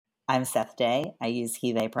I'm Seth Day. I use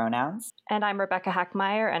he, they pronouns. And I'm Rebecca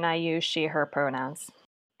Hackmeyer, and I use she, her pronouns.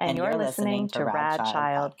 And you're listening to Rad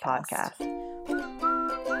Child Podcast.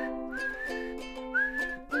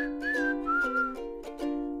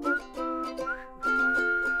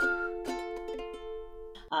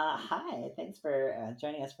 Hi, thanks for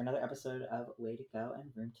joining us for another episode of Way to Go and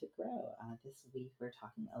Room to Grow. This week we're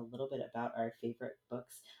talking a little bit about our favorite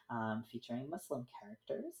books featuring Muslim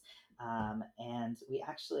characters. And we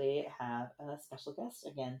actually have a special guest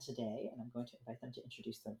again today, and I'm going to invite them to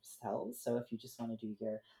introduce themselves. So if you just want to do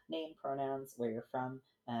your name, pronouns, where you're from,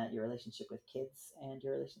 your relationship with kids, and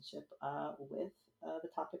your relationship with the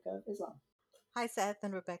topic of Islam. Hi, Seth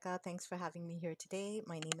and Rebecca. Thanks for having me here today.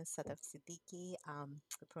 My name is Sadaf Siddiqui.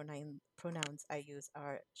 The pronouns I use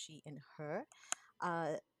are she and her.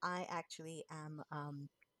 I actually am,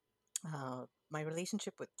 my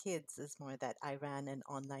relationship with kids is more that I ran an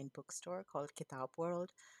online bookstore called Kitab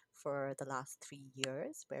World for the last 3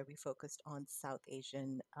 years, where we focused on South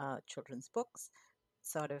Asian children's books,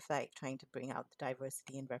 sort of like trying to bring out the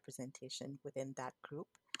diversity and representation within that group.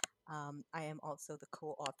 I am also the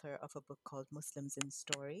co-author of a book called Muslims in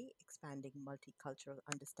Story, Expanding Multicultural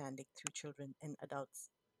Understanding Through Children and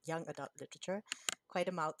Young Adult Literature. Quite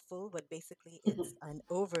a mouthful, but basically it's an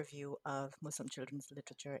overview of Muslim children's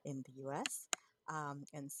literature in the US.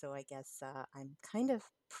 And so I guess I'm kind of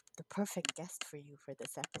the perfect guest for you for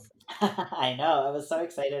this episode. I know. I was so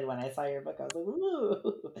excited when I saw your book. I was like,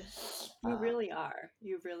 "Woo!" You really are.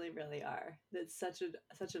 You really, really are. It's such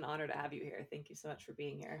an honor to have you here. Thank you so much for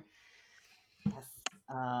being here. Yes.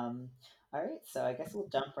 All right. So I guess we'll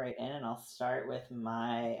jump right in, and I'll start with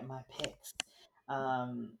my picks.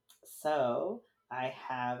 So I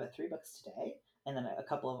have 3 books today, and then a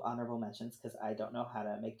couple of honorable mentions because I don't know how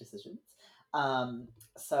to make decisions.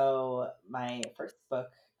 So my first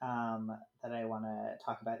book that I want to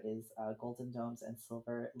talk about is Golden Domes and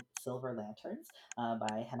Silver Lanterns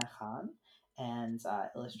by Henna Khan, and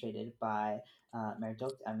illustrated by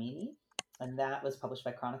Merdok Amini. And that was published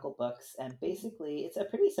by Chronicle Books. And basically, it's a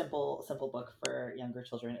pretty simple book for younger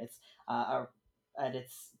children. It's at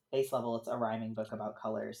its base level, it's a rhyming book about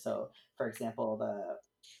colors. So, for example,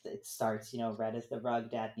 it starts, red is the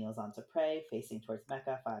rug Dad kneels on to pray, facing towards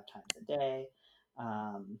Mecca 5 times a day.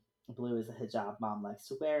 Blue is a hijab Mom likes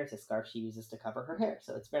to wear. It's a scarf she uses to cover her hair.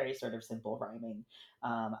 So it's very sort of simple rhyming.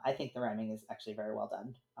 I think the rhyming is actually very well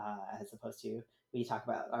done, as opposed to we talk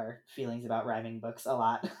about our feelings about rhyming books a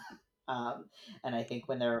lot. And I think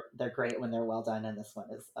when they're great when they're well done, and this one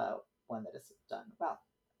is one that is done well.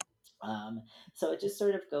 So it just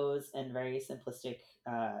sort of goes in very simplistic,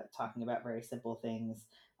 talking about very simple things.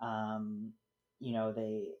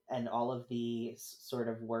 They and all of the sort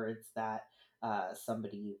of words that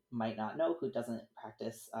somebody might not know who doesn't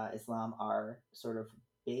practice Islam are sort of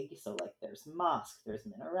big. So like there's mosque, there's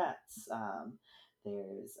minarets.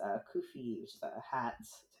 There's kufi, which is a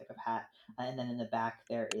type of hat, and then in the back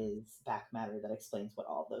there is back matter that explains what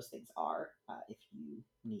all of those things are, if you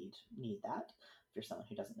need that. If you're someone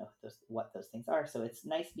who doesn't know what those things are, so it's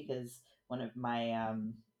nice because one of my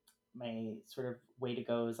my sort of way to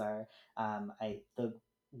goes are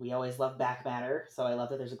we always love back matter, so I love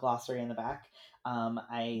that there's a glossary in the back.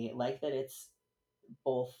 I like that it's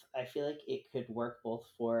both. I feel like it could work both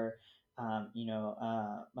for a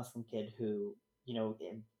Muslim kid who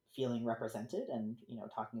feeling represented and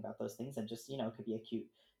talking about those things, and just it could be a cute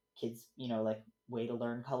kids like way to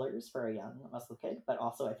learn colors for a young Muslim kid, but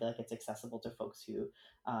also I feel like it's accessible to folks who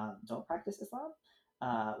don't practice Islam,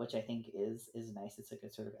 which I think is nice. It's a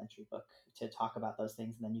good sort of entry book to talk about those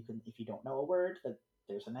things, and then you can, if you don't know a word,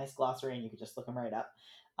 there's a nice glossary and you can just look them right up.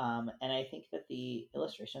 And I think that the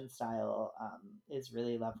illustration style is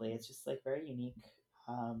really lovely. It's just like very unique,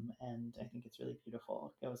 and I think it's really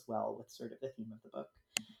beautiful. It goes well with sort of the theme of the book.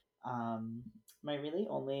 My really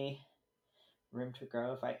only room to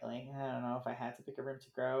grow, if I don't know if I had to pick a room to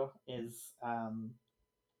grow, is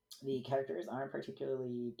the characters aren't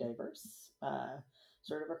particularly diverse,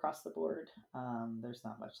 sort of across the board. There's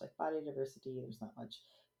not much like body diversity. There's not much.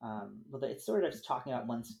 Well, it's sort of talking about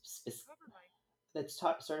one specific.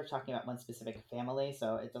 Sort of talking about one specific family,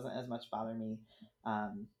 so it doesn't as much bother me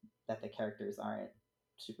that the characters aren't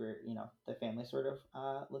super. The family sort of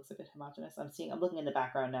looks a bit homogenous. I'm looking in the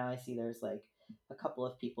background now. I see there's like a couple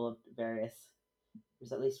of people of various.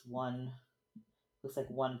 There's at least one. Looks like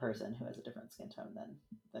one person who has a different skin tone than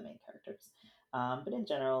the main characters. But in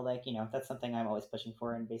general, that's something I'm always pushing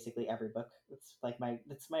for in basically every book. It's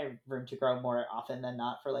my room to grow more often than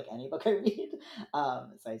not for like any book I read.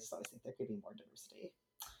 So I just always think there could be more diversity.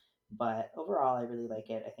 But overall, I really like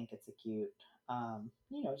it. I think it's a cute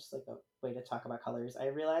just like a way to talk about colors. I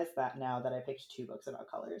realize that now that I picked two books about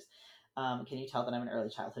colors. Can you tell that I'm an early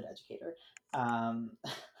childhood educator? Um,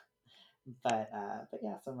 but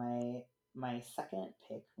yeah, so my second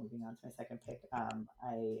pick, moving on to my second pick,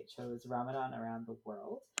 I chose Ramadan Around the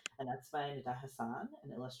World, and that's by Nida Hassan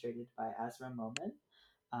and illustrated by Azra Momin.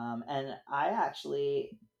 And I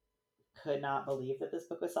actually could not believe that this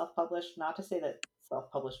book was self-published. Not to say that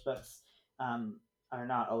self-published books um, are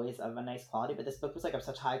not always of a nice quality, but this book was like of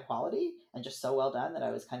such high quality and just so well done that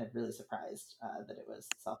I was kind of really surprised that it was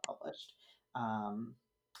self-published. Um,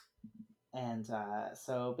 and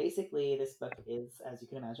so basically, this book is, as you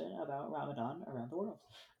can imagine, about Ramadan around the world.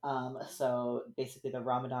 So basically, the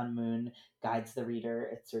Ramadan moon guides the reader.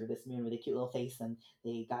 It's sort of this moon with a cute little face, and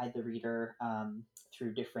they guide the reader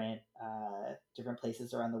through different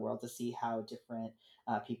places around the world to see how different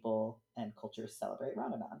people and cultures celebrate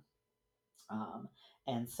Ramadan. Um,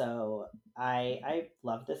 and so I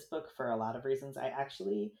love this book for a lot of reasons. I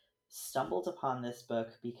actually stumbled upon this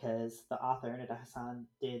book because the author Nida Hassan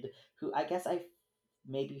did, who I guess I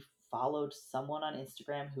maybe followed someone on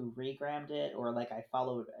Instagram who regrammed it, or like I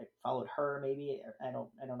followed her maybe. I don't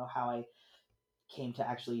know how I came to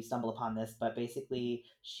actually stumble upon this, but basically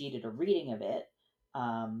she did a reading of it.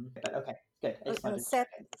 But okay, good. I Oh, just wanted to check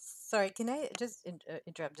Seth, in. sorry, can I just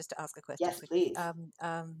interrupt just to ask a question Yes, quickly? please.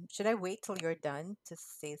 Should I wait till you're done to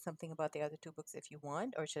say something about the other two books if you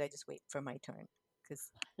want, or should I just wait for my turn?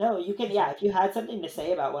 Because No, you can. if you, Yeah, if you had something to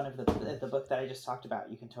say about one of the book that I just talked about,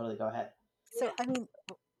 you can totally go ahead. so I mean,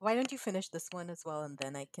 why don't you finish this one as well, and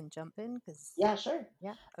then I can jump in? Because Yeah, sure.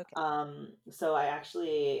 yeah, okay. So I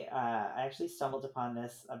actually stumbled upon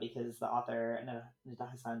this because the author Nida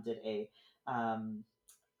Hassan did a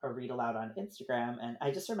read aloud on Instagram, and I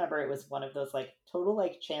just remember it was one of those like total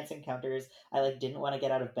like chance encounters. I like didn't want to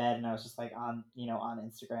get out of bed, and I was just like on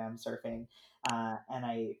Instagram surfing, and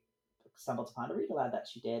I stumbled upon a read aloud that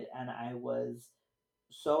she did, and I was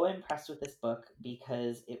so impressed with this book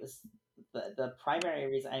because it was the primary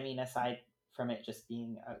reason. I mean, aside from it just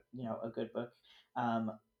being a good book,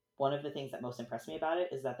 um, one of the things that most impressed me about it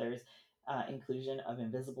is that there's inclusion of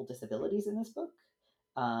invisible disabilities in this book.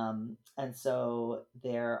 And so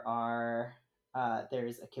there's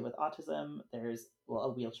a kid with autism. There's a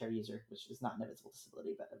wheelchair user, which is not an invisible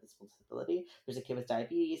disability, but a visible disability. There's a kid with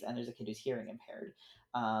diabetes, and there's a kid who's hearing impaired.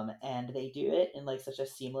 And they do it in like such a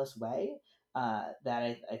seamless way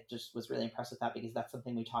that I just was really impressed with that, because that's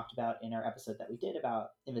something we talked about in our episode that we did about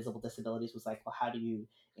invisible disabilities, was like, well, how do you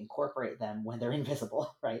incorporate them when they're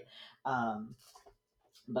invisible, right? Um,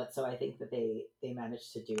 but so I think that they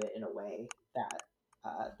managed to do it in a way that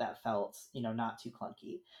felt not too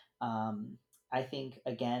clunky. Um, I think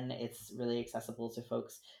again it's really accessible to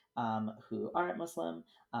folks who aren't Muslim.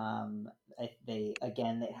 Um, they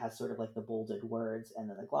again it has sort of like the bolded words and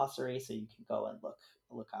then the glossary, so you can go and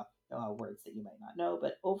look up words that you might not know.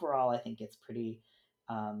 But overall, I think it's pretty.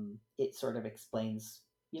 It sort of explains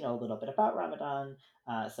a little bit about Ramadan,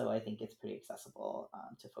 so I think it's pretty accessible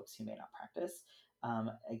to folks who may not practice.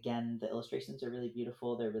 Again, the illustrations are really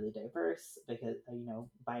beautiful. They're really diverse because,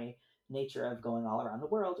 by nature of going all around the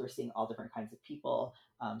world, we're seeing all different kinds of people.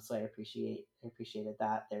 So I appreciated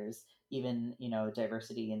that. There's even,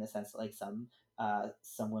 diversity in the sense that like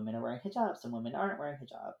some women are wearing hijab, some women aren't wearing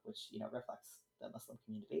hijab, which, reflects the Muslim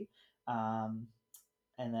community. Um,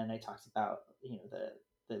 and then I talked about,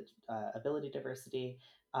 the ability diversity.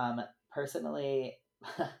 Personally,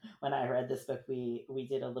 when I read this book, we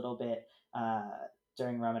did a little bit uh,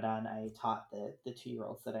 during Ramadan. I taught the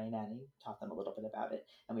 2-year-olds that I nanny, taught them a little bit about it,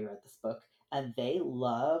 and we read this book, and they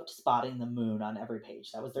loved spotting the moon on every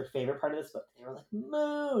page. That was their favorite part of this book. They were like,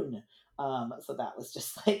 moon. So that was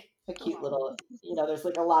just like a cute Oh, little. There's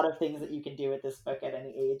like a lot of things that you can do with this book at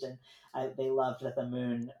any age, and they loved that the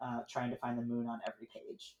moon, trying to find the moon on every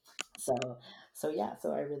page. So yeah,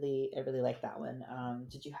 so I really like that one.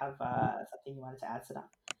 Did you have something you wanted to add to that?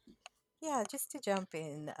 yeah, just to jump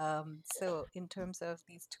in. So in terms of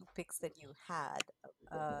these two picks that you had,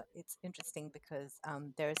 it's interesting because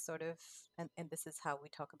there's sort of, and this is how we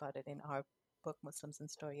talk about it in our book Muslims in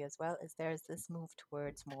Story as well, is there's this move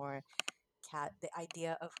towards more the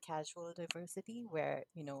idea of casual diversity, where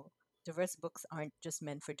diverse books aren't just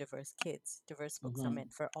meant for diverse kids. Diverse books are Hmm.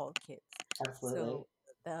 meant for all kids. Absolutely.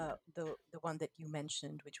 So the one that you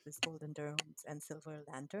mentioned, which was Golden Domes and Silver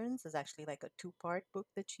Lanterns, is actually like a two-part book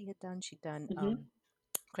that she had done. She'd done Hmm.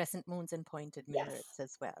 Crescent Moons and Pointed Yes. Minarets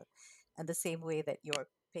as well. And the same way that your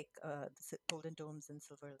pick, Golden Domes and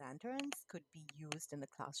Silver Lanterns, could be used in the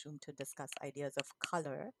classroom to discuss ideas of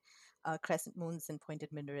color, Crescent Moons and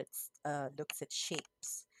Pointed Minarets looks at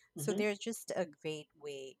shapes. So Hmm. they're just a great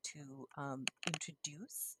way to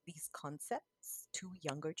introduce these concepts to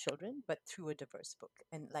younger children, but through a diverse book.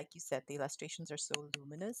 And like you said, the illustrations are so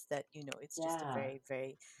luminous that, it's just a Yeah. very,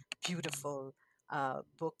 very beautiful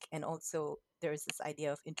book. And also, there's this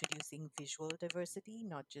idea of introducing visual diversity,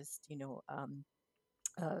 not just,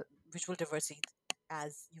 uh, visual diversity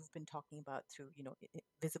as you've been talking about through,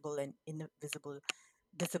 visible and invisible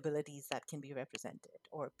disabilities that can be represented,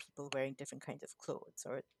 or people wearing different kinds of clothes,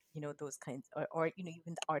 or those kinds, or even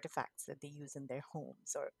the artifacts that they use in their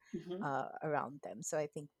homes or Hmm. around them. So I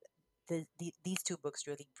think these two books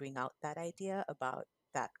really bring out that idea about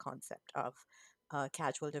that concept of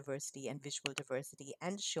casual diversity and visual diversity,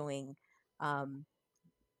 and showing um,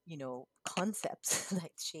 concepts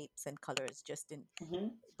like shapes and colors, just in Hmm.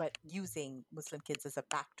 but using Muslim kids as a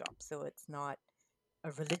backdrop. So it's not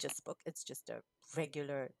a religious book. It's just a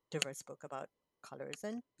regular, diverse book about colors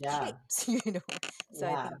and Yeah. shapes. So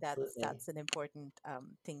I Yeah, think that's absolutely. that's an important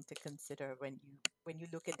thing to consider when you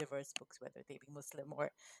look at diverse books, whether they be Muslim or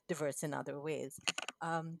diverse in other ways.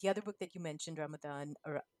 The other book that you mentioned, Ramadan,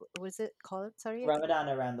 or what was it called? Sorry, I think Ramadan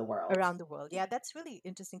Around the World. Around the World. Yeah, that's really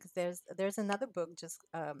interesting because there's another book, just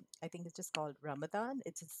I think it's just called Ramadan.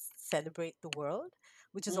 It's just Celebrate the World,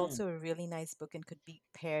 which is Mm. also a really nice book and could be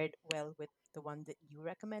paired well with the one that you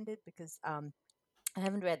recommended, because I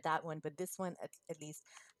haven't read that one, but this one at least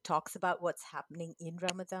talks about what's happening in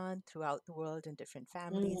Ramadan throughout the world in different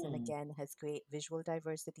families, and Mm. again has great visual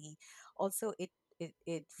diversity. Also,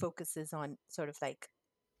 it focuses on sort of like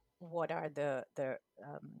what are the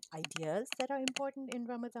ideas that are important in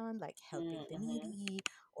Ramadan, like helping the Mm-hmm. needy,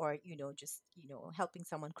 or just helping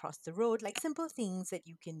someone cross the road, like simple things that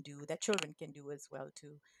you can do, that children can do as well,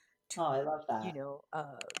 Oh, I to love you that. know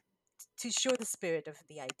uh, to show the spirit of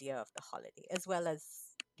the idea of the holiday, as well as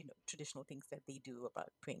traditional things that they do about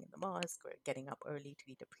praying in the mosque or getting up early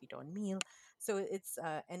to eat a pre-dawn meal. So it's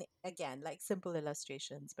and again, like simple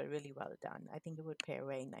illustrations, but really well done. I think it would pair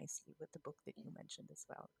very nicely with the book that you mentioned as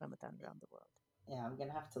well, Ramadan Around the World. Yeah, I'm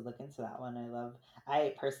gonna have to look into that one.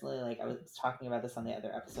 I personally, like, I was talking about this on the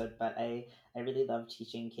other episode, but I really love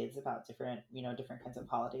teaching kids about different, different kinds of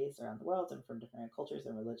holidays around the world and from different cultures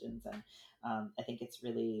and religions. And I think it's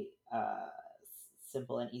really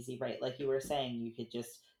simple and easy, right? Like you were saying, you could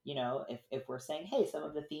just, if we're saying, hey, some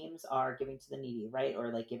of the themes are giving to the needy, right?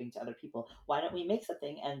 Or like giving to other people, why don't we make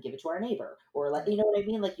something and give it to our neighbor? Or like, you Right. know what I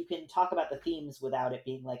mean? Like you can talk about the themes without it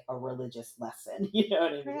being like a religious lesson. You know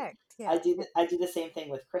what I mean? Correct. Yeah. I do the same thing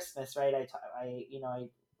with Christmas, right?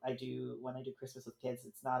 I do when I do Christmas with kids.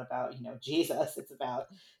 It's not about Jesus. It's about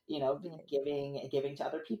Right. giving to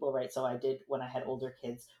other people, right? So I did when I had older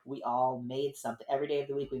kids. We all made something every day of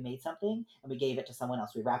the week. We made something and we gave it to someone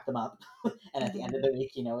else. We wrapped them up, and at the end of the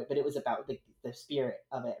week, but it was about the spirit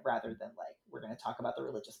of it rather than like we're going to talk about the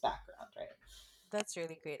religious background, right? That's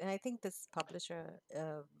really great. And I think this publisher,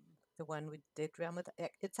 the one we did Ramadan,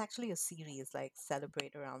 it's actually a series, like Oh,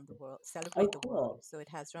 Celebrate the World. cool. So it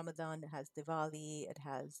has Ramadan, it has Diwali, it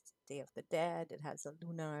has Day of the Dead, it has a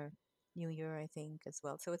lunar New Year, I think, as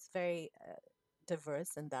well. So it's very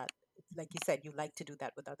diverse, and that, like you said, you like to do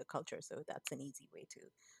that with other cultures. So that's an easy way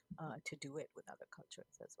to do it with other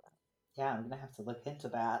cultures as well. Yeah, I'm gonna have to look into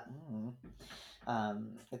that.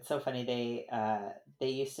 It's so funny. They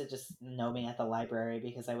used to just know me at the library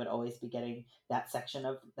because I would always be getting that section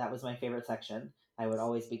of that was my favorite section. I would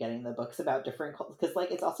always be getting the books about different cultures because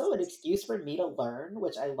like it's also an excuse for me to learn,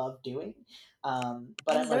 which I love doing.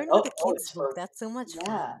 But I'm And like, learn with oh, a oh, kid's it's book. for That's so much yeah.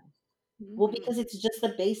 fun. Well, Hmm. because it's just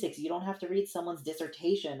the basics. You don't have to read someone's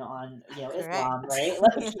dissertation on Islam, Correct. right?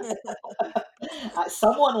 Like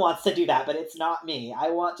someone wants to do that, but it's not me.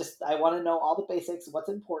 I want to know all the basics, what's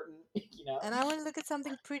important, you know. And I want to look at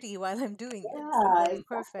something pretty while I'm doing it. So Yeah, that's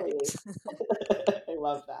exactly. perfect. I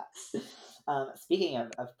love that. Speaking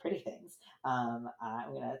of pretty things, I'm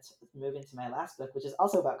going to move into my last book, which is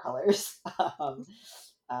also about colors.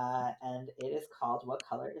 And it is called What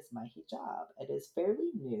Color is My Hijab? It is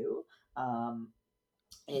fairly new. Um,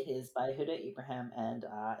 it is by Huda Ibrahim and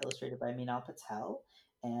illustrated by Minal Patel.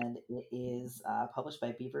 And it is published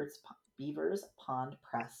by Beavers Pond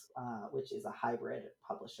Press, which is a hybrid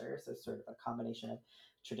publisher. So, sort of a combination of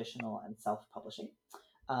traditional and self publishing.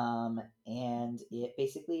 And it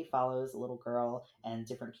basically follows a little girl and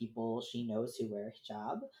different people she knows who wear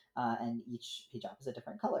hijab, and each hijab is a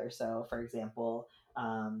different color. So, for example,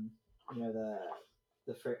 um, you know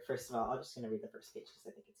first of all, I'm just going to read the first page because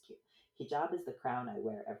I think it's cute. Hijab is the crown I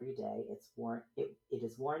wear every day. It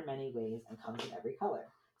is worn many ways and comes in every color.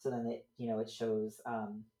 So then it shows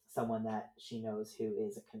someone that she knows who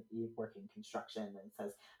is working construction, and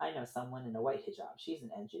says, I know someone in a white hijab. She's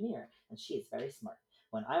an engineer and she is very smart.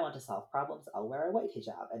 when I want to solve problems, I'll wear a white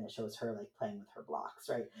hijab, and it shows her like playing with her blocks,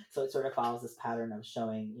 right? So it sort of follows this pattern of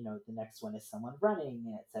showing, the next one is someone running,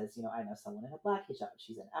 and it says, I know someone in a black hijab.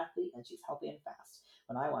 She's an athlete and she's healthy and fast.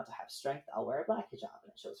 When I want to have strength, I'll wear a black hijab,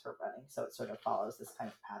 and it shows her running. So it sort of follows this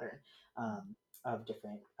kind of pattern of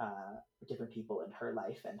different people in her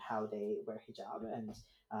life and how they wear hijab, and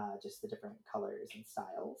just the different colors and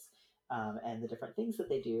styles. And the different things that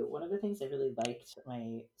they do. One of the things I really liked,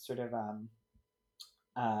 my sort of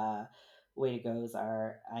uh, way to goes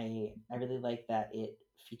are, I really like that it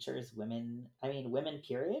features women. I mean, women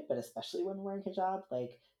period, but especially women wearing hijab,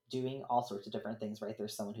 like doing all sorts of different things. Right?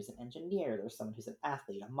 There's someone who's an engineer. There's someone who's an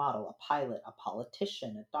athlete, a model, a pilot, a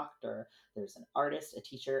politician, a doctor. There's an artist, a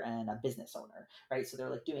teacher, and a business owner. Right? So they're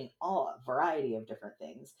like doing all a variety of different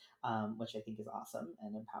things, which I think is awesome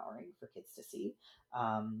and empowering for kids to see.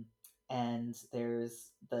 And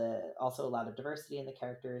there's also a lot of diversity in the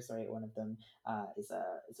characters. Right? One of them is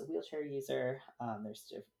a wheelchair user.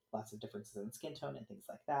 There's lots of differences in skin tone and things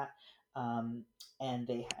like that. And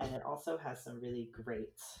it also has some really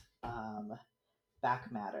great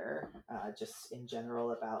back matter, just in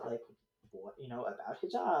general, about like what about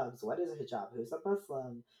hijabs. What is a hijab? Who's a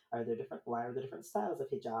Muslim? Why are there different styles of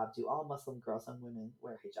hijab? Do all Muslim girls and women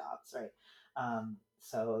wear hijabs? Right.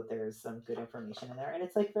 So there's some good information in there, and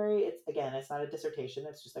it's like it's not a dissertation.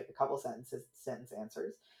 It's just like a couple sentence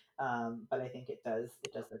answers. But I think it does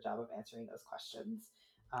the job of answering those questions.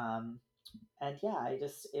 And yeah,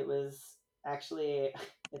 it was actually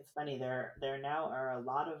it's funny, there now are a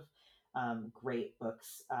lot of great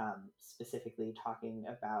books, specifically talking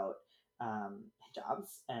about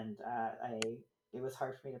hijabs, and it was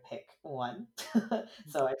hard for me to pick one.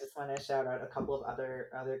 So I just want to shout out a couple of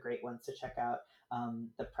other great ones to check out.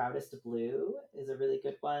 The Proudest Blue is a really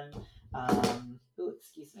good one.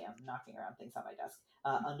 Excuse me, I'm knocking around things on my desk.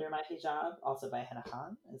 Under My Hijab, also by Hannah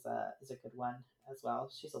Khan, is a good one as well.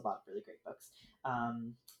 She's a lot of really great books.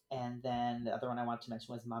 And then the other one I wanted to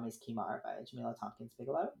mention was Mommy's Kimar by Jamila Tompkins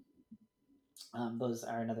Bigelow. Those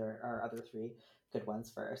are other three good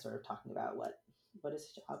ones for sort of talking about what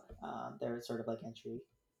is hijab. They're sort of like entry,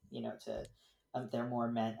 to they're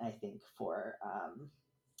more meant, I think, for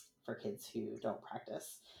kids who don't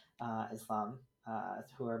practice Islam,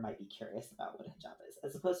 who might be curious about what hijab is.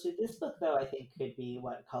 As opposed to this book, though, I think could be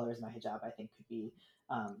What Color Is My Hijab. I think could be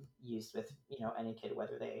used with any kid,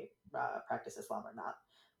 whether they practice Islam or not.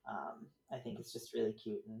 I think it's just really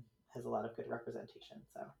cute and has a lot of good representation.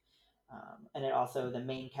 So, and it also, the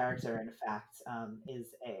main character, in fact,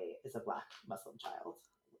 is a Black Muslim child.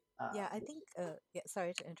 Yeah, I think, yeah,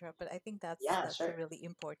 sorry to interrupt, but I think Yeah, that's a sure. really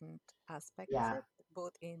important aspect of Yeah. it,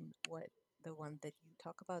 both in the one that you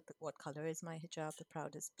talk about, What Color Is My Hijab, The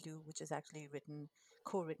Proudest Blue, which is actually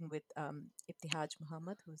co-written with Ibtihaj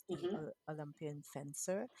Muhammad, who's the Hmm. Olympian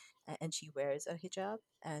fencer, and she wears a hijab.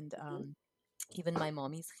 And Hmm. even My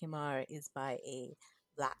Mommy's Khimar is by a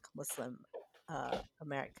Black Muslim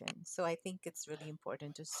American. So I think it's really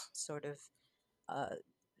important to sort of uh,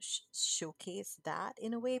 showcase that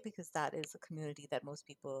in a way, because that is a community that most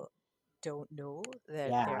people don't know, that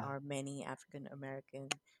there Yeah. are many African American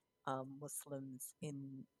Muslims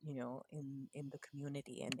in the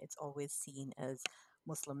community, and it's always seen as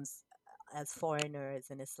Muslims as foreigners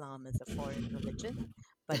and Islam as a foreign religion,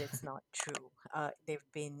 but it's not true.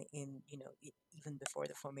 They've been in, even before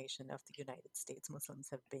the formation of the United States, Muslims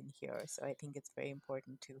have been here. So I think it's very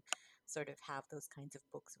important to sort of have those kinds of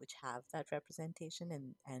books which have that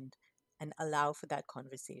representation, and allow for that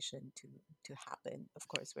conversation to happen. Of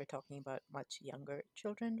course, we're talking about much younger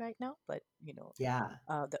children right now, but Yeah.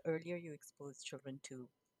 the earlier you expose children to,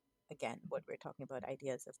 again, what we're talking about,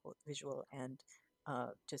 ideas of both visual and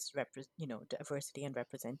just diversity and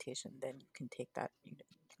representation, then you can take that,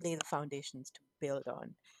 lay the foundations to build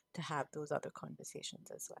on, to have those other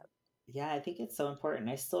conversations as well. Yeah, I think it's so important.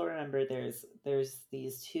 I still remember there's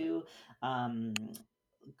these two um,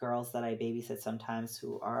 girls that I babysit sometimes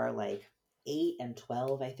who are like 8 and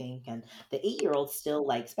 12, I think, and the 8-year-old still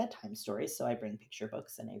likes bedtime stories. So I bring picture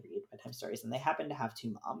books and I read bedtime stories, and they happen to have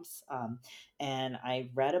two moms. And I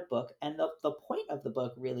read a book, and the point of the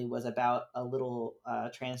book really was about a little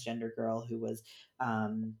transgender girl who was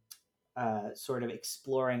sort of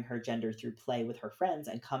exploring her gender through play with her friends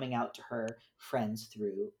and coming out to her friends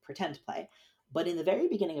through pretend play. But in the very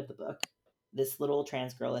beginning of the book, this little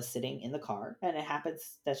trans girl is sitting in the car, and it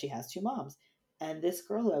happens that she has two moms. And this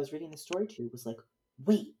girl who I was reading the story to was like,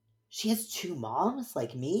 wait, she has two moms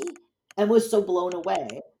like me? And was so blown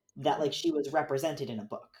away that like Hmm. she was represented in a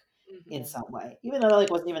book in Yeah. some way, even though that like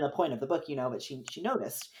wasn't even the point of the book, but she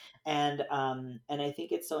noticed. And I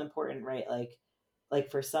think it's so important, right? Like like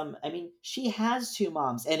for some, I mean, she has two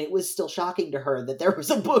moms, and it was still shocking to her that there was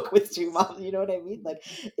a book with two moms. You know what I mean? Like,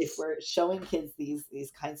 if we're showing kids these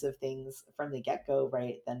kinds of things from the get go,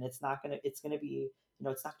 right? Then it's gonna be,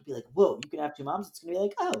 it's not gonna be like, whoa, you can have two moms. It's gonna be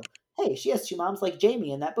like, oh, hey, she has two moms, like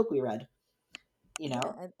Jamie in that book we read. You Yeah,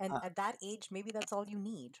 know. and at that age, maybe that's all you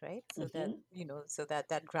need, right? So that, Mhm. so that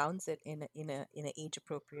that grounds it in a age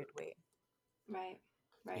appropriate way. Right.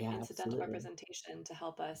 Right. Yeah, Incidental absolutely. representation to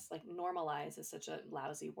help us, like, normalize is such a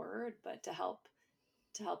lousy word, but to help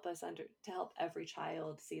us to help every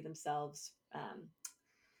child see themselves,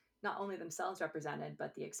 not only themselves represented,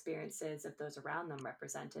 but the experiences of those around them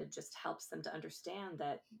represented, just helps them to understand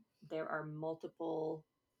that there are multiple,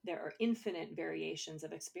 there are infinite variations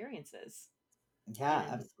of experiences, Yeah,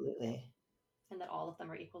 and absolutely. that all of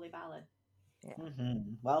them are equally valid. Yeah.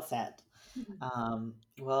 Well said. Mhm.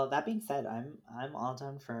 Well, that being said, I'm all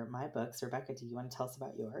done for my books. Rebecca, do you want to tell us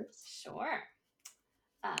about yours? Sure.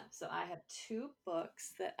 So I have two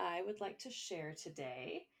books that I would like to share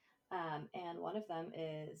today. And one of them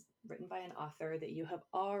is written by an author that you have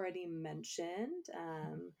already mentioned,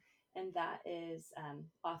 and that is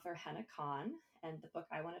author Henna Khan. And the book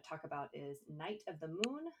I want to talk about is Night of the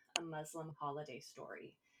Moon, a Muslim holiday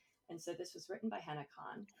story. And so this was written by Henna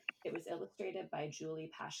Khan. It was illustrated by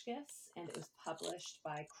Julie Pashkis, and it was published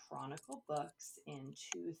by Chronicle Books in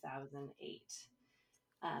 2008.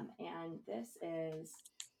 And this is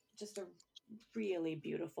just a really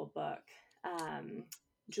beautiful book. Um,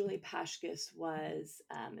 Julie Pashkis was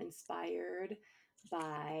inspired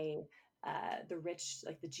by the rich,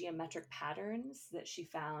 like the geometric patterns that she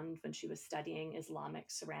found when she was studying Islamic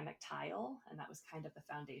ceramic tile, and that was kind of the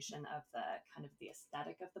foundation of the kind of the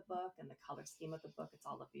aesthetic of the book and the color scheme of the book. It's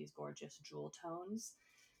all of these gorgeous jewel tones,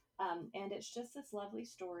 and it's just this lovely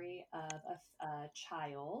story of a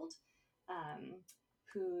child um,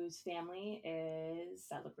 whose family is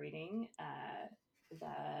celebrating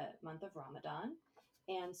the month of Ramadan.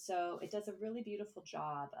 And so it does a really beautiful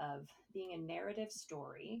job of being a narrative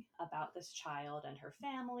story about this child and her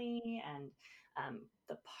family, and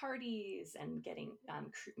the parties, and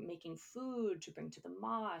making food to bring to the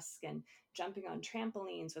mosque, and jumping on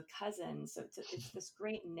trampolines with cousins. So it's this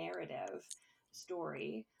great narrative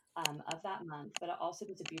story of that month, but it also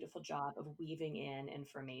does a beautiful job of weaving in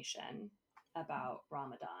information about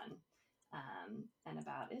Ramadan, and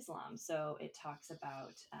about Islam. So it talks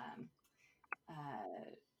about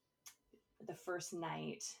uh, the first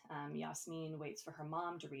night, Yasmin waits for her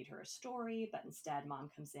mom to read her a story, but instead, mom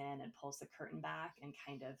comes in and pulls the curtain back and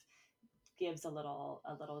kind of gives a little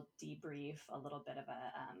debrief, a little bit of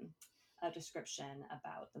a description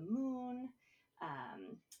about the moon,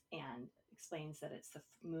 and explains that it's the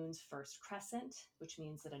moon's first crescent, which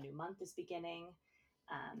means that a new month is beginning.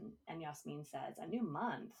 And Yasmin says, "A new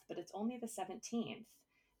month, but it's only the 17th."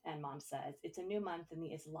 And mom says, "It's a new month in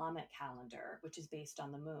the Islamic calendar, which is based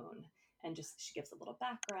on the moon." And just she gives a little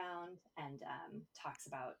background and talks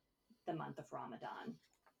about the month of Ramadan.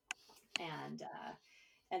 And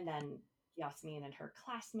then Yasmin and her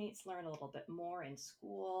classmates learn a little bit more in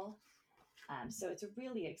school. So it's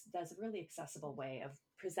that's a really accessible way of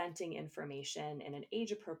presenting information in an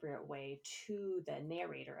age appropriate way to the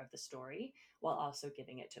narrator of the story, while also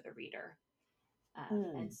giving it to the reader.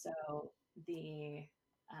 And Hmm. so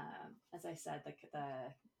as I said,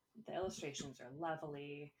 the illustrations are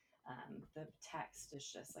lovely. The text is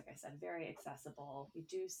just, like I said, very accessible. We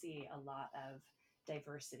do see a lot of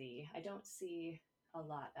diversity. I don't see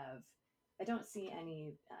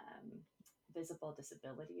any visible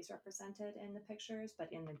disabilities represented in the pictures,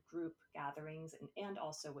 but in the group gatherings, and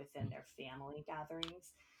also within their family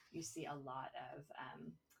gatherings, you see a lot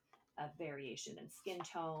of variation in skin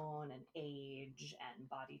tone and age and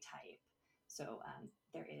body type. So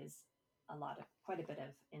there is quite a bit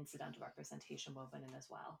of incidental representation woven in as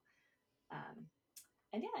well. Um,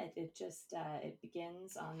 and yeah, it just it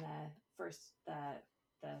begins on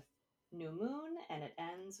the new moon, and it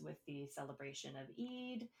ends with the celebration of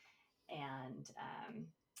Eid,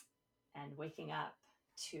 and waking up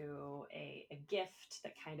to a gift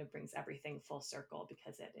that kind of brings everything full circle,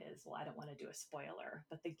 because it is, well, I don't want to do a spoiler,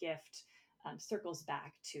 but the gift circles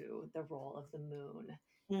back to the role of the moon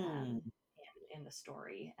Hmm. um, in the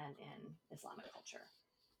story and in Islamic culture.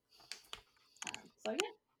 So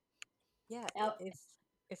yeah, Yeah, now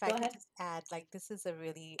if I go could ahead. just add, like, this is a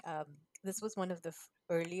really this was one of the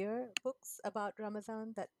earlier books about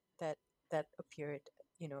Ramadan that that appeared,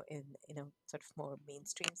 in a sort of more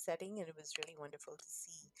mainstream setting, and it was really wonderful to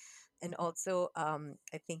see. And also,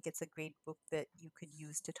 I think it's a great book that you could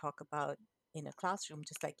use to talk about in a classroom,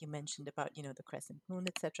 just like you mentioned about, the crescent moon,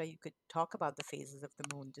 etc. You could talk about the phases of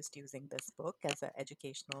the moon just using this book as an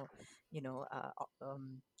educational, you know,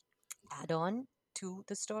 add on to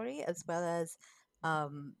the story, as well as,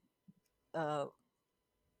 um, uh,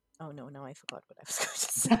 oh no, now I forgot what I was going to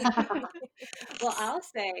say. Well, I'll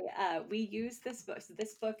say we use this book. So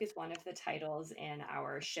this book is one of the titles in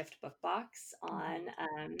our Shift book box Mhm.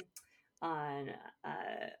 on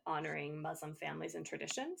honoring Muslim families and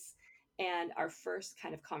traditions. And our first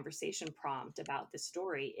kind of conversation prompt about the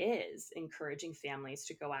story is encouraging families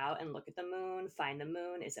to go out and look at the moon, find the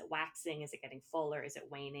moon. Is it waxing? Is it getting fuller? Is it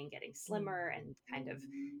waning, getting slimmer? And kind of,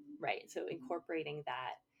 right. So incorporating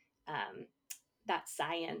um, that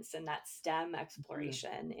science and that STEM Mhm.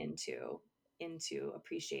 exploration into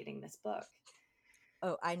appreciating this book.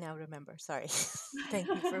 Oh, I now remember. Sorry. Thank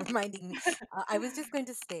you for reminding me. I was just going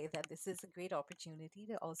to say that this is a great opportunity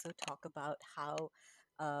to also talk about how,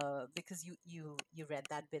 because you read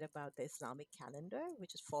that bit about the Islamic calendar,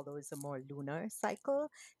 which follows a more lunar cycle.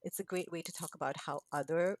 It's a great way to talk about how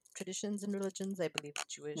other traditions and religions, I believe the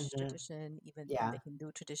Jewish Mhm. tradition, even in Yeah. the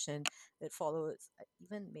Hindu tradition, that follows,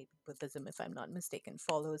 even maybe Buddhism, if I'm not mistaken,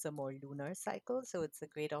 follows a more lunar cycle. So it's a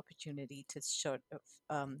great opportunity to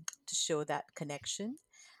to show that connection,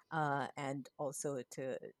 and also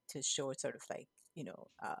to show sort of like,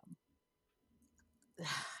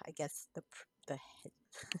 I guess the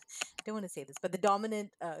I don't want to say this, but the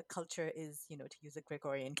dominant culture is, to use a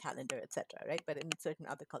Gregorian calendar, etc. Right? But in certain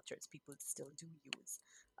other cultures, people still do use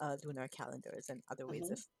lunar calendars and other ways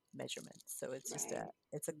of Mhm. measurement. So Right.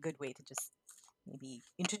 it's a good way to just maybe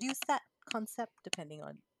introduce that concept depending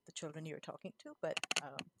on the children you're talking to. But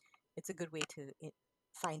it's a good way to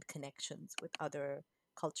find connections with other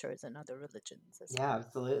cultures and other religions as Yeah, well.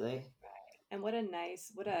 absolutely. And what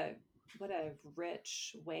a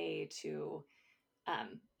rich way to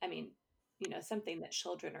I mean, something that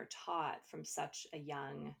children are taught from such a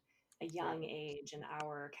young Right. age in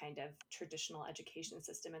our kind of traditional education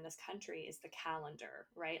system in this country is the calendar,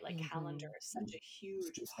 right? Like calendar Mm-hmm. is such a huge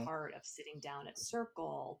Excuse me. part of sitting down at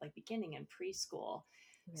circle, like beginning in preschool.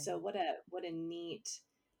 So Right. what a neat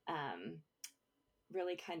um,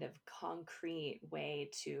 really kind of concrete way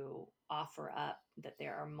to offer up that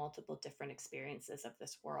there are multiple different experiences of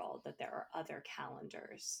this world, that there are other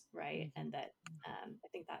calendars, right? Mm-hmm. And that Mm-hmm. I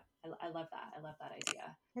think that I love that. I love that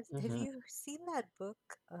idea. Have Mhm. you seen that book?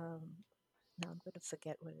 Now I'm going to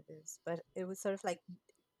forget what it is, but it was sort of like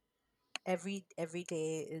every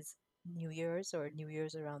day is New Year's, or New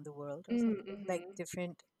Year's around the world or something like Mm-hmm.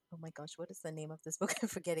 different. Oh my gosh, what is the name of this book? I'm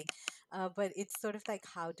forgetting. But it's sort of like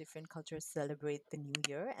how different cultures celebrate the New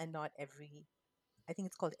Year, and not every. I think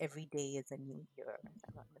it's called Every Day is a New Year, if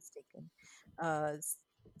I'm not mistaken. Uh, s-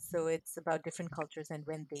 so it's about different cultures and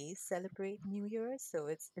when they celebrate New Year. So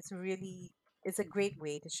it's a great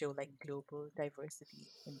way to show like global diversity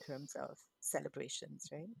in terms of celebrations,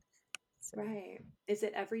 right? So Right. Is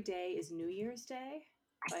it every day is New Year's Day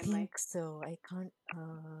I by think so. I can't.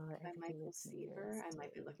 by Every day Michael is New Year's Seaver? I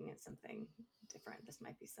might be Day. looking at something different. This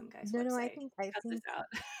might be some guy's No, no. website. I Cut this think. out.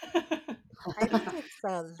 I think it's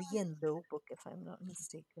Lee and Low book, if I'm not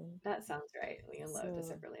mistaken. That sounds right. Leon Lowe does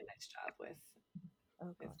a So, really nice job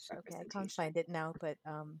oh with gosh, okay, I can't representation. find it now, but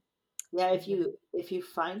Yeah, I'm gonna. if you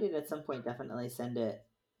find it at some point, definitely send it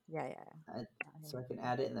Yeah, yeah, yeah. uh, so I I, can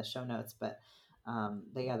add it in the show notes. But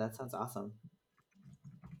yeah, that sounds awesome.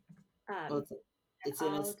 Well, Um, it's in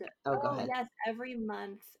I'll his. go. Oh, go Oh ahead. yes,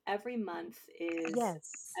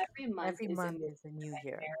 yes. every month Every is a month new is a year new by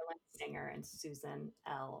year. Marilyn Singer and Susan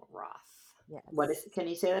L. Roth. What Yes. is? Can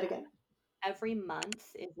you say that again? Every month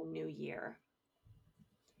is a new year.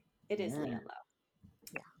 It is Yeah. Leon Lowe.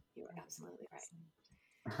 Yeah. You are Every month absolutely right.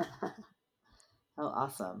 is Oh,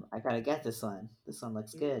 awesome! I gotta get this one. This one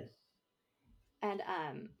looks You good. And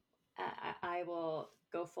I will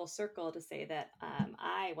go full circle to say that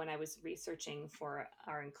when I was researching for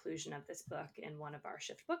our inclusion of this book in one of our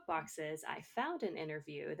Shift book boxes, I found an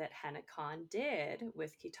interview that Hannah Khan did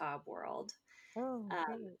with Kitab World. oh,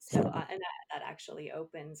 great. And that actually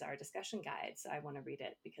opens our discussion guide. So I want to read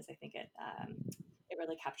it because I think it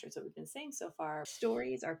really captures what we've been saying so far.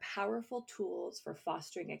 Stories are powerful tools for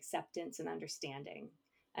fostering acceptance and understanding,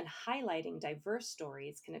 and highlighting diverse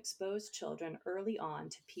stories can expose children early on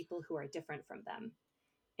to people who are different from them.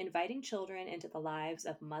 Inviting children into the lives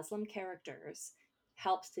of Muslim characters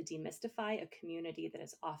helps to demystify a community that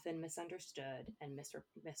is often misunderstood and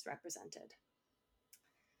misrepresented.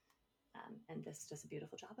 And this does a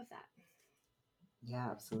beautiful job of that. Yeah,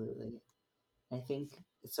 absolutely. I think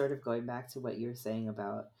sort of going back to what you're saying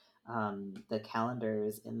about the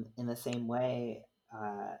calendars in the same way.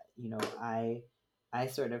 You know, I I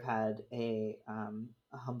sort of had a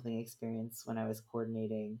humbling experience when I was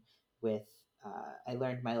coordinating with. I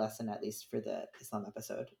learned my lesson at least for the Islam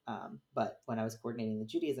episode, but when I was coordinating the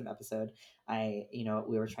Judaism episode, we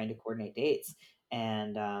were trying to coordinate dates,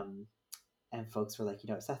 and folks were like,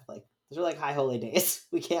 Seth, like those are like high holy days.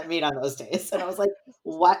 We can't meet on those days. And I was like,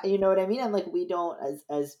 what? You know what I mean? And like we don't,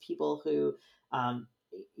 as people who,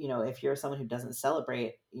 if you're someone who doesn't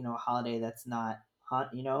celebrate, a holiday that's not,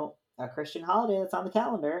 a Christian holiday that's on the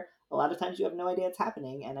calendar, a lot of times you have no idea it's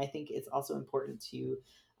happening. And I think it's also important to,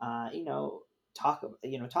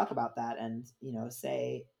 talk about that and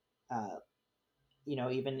say, uh,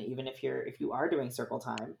 even if you are doing circle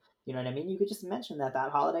time, you know what I mean, you could just mention that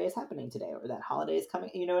that holiday is happening today, or that holiday is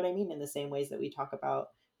coming, you know what I mean, in the same ways that we talk about,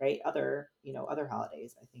 right, other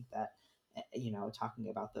holidays. I think that talking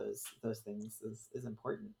about those things is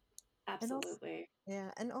important. And also, Absolutely.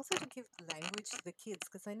 yeah, and also to give language to the kids,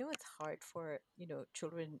 because I know it's hard for,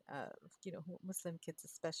 children, Muslim kids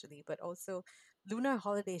especially, but also lunar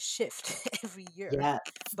holidays shift every year Yeah.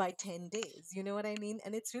 by 10 days. You know what I mean?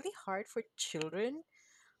 And it's really hard for children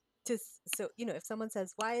to, so, if someone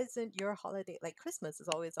says, why isn't your holiday, like Christmas is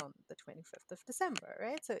always on the 25th of December,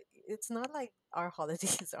 right? So it's not like our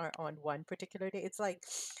holidays are on one particular day. It's like,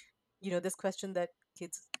 this question that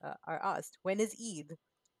kids are asked, when is Eid?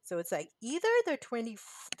 So it's like either the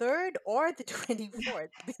 23rd or the 24th,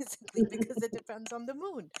 basically, because it depends on the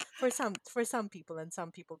moon for some people, and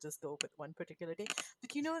some people just go with one particular day.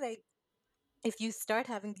 But like, if you start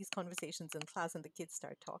having these conversations in class and the kids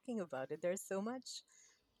start talking about it, there's so much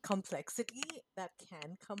complexity that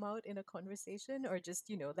can come out in a conversation, or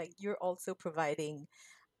just like, you're also providing,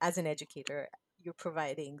 as an educator, you're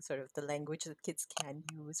providing sort of the language that kids can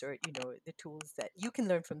use, or the tools that you can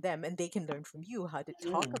learn from them and they can learn from you how to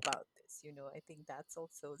talk Mhm. about this. I think that's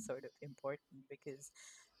also sort of important, because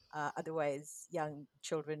otherwise, young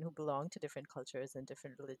children who belong to different cultures and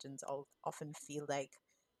different religions all often feel like,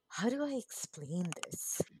 how do I explain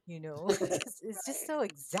this? It's just Right. so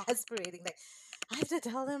exasperating. Like, I have to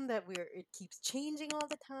tell them that it keeps changing all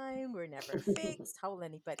the time. We're never fixed. How will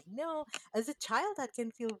anybody know? As a child, that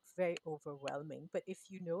can feel very overwhelming. But if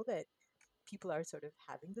you know that people are sort of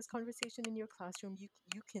having this conversation in your classroom,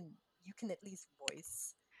 you can at least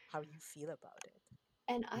voice how you feel about it.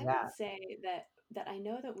 And I would Yeah. say that I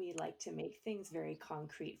know that we like to make things very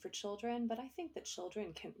concrete for children, but I think that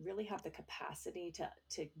children can really have the capacity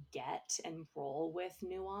to get and roll with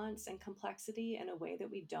nuance and complexity in a way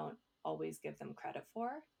that we don't always give them credit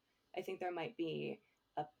for. I think there might be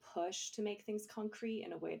a push to make things concrete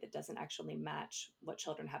in a way that doesn't actually match what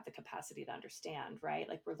children have the capacity to understand, right?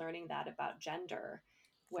 Like we're learning that about gender,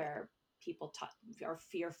 Exactly. where people are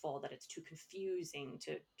fearful that it's too confusing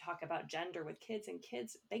to talk about gender with kids, and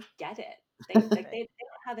kids, they get it. They like Right. they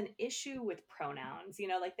don't have an issue with pronouns,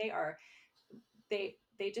 like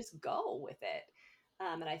they just go with it.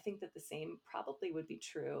 And I think that the same probably would be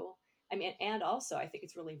true. I mean, and also I think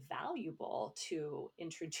it's really valuable to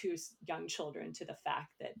introduce young children to the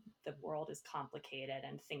fact that the world is complicated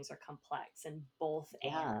and things are complex, and both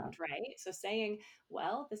Yeah. and right. So saying,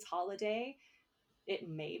 well, this holiday, it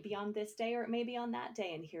may be on this day or it may be on that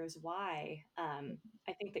day, and here's why.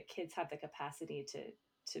 I think that kids have the capacity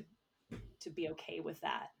to to be okay with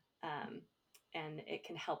that. um, and it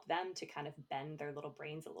can help them to kind of bend their little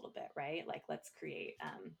brains a little bit, right? Like let's create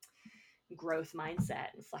growth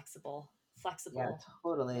mindset and Yeah, flexible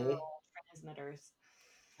totally. neural transmitters.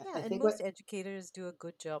 Yeah, I and think what. most educators do a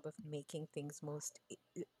good job of making things most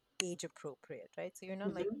age appropriate, right? So you're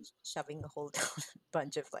not like Mhm. shoving a whole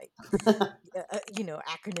bunch of like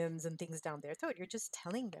acronyms and things down their throat. You're just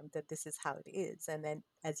telling them that this is how it is. And then,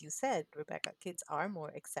 as you said, Rebecca, kids are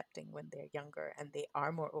more accepting when they're younger, and they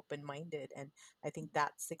are more open minded. And I think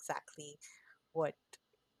that's exactly what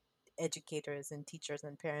educators and teachers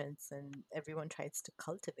and parents and everyone tries to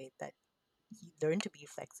cultivate, that you learn to be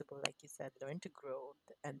flexible, like you said, learn to grow.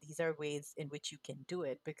 And these are ways in which you can do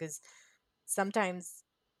it, because sometimes,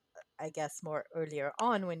 I guess, more earlier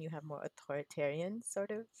on, when you have more authoritarian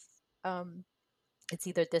sort of, um, it's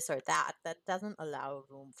either this or that doesn't allow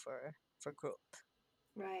room for growth.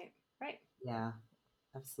 Right, right. Yeah,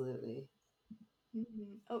 absolutely.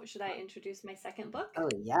 Oh, should I introduce my second book? Oh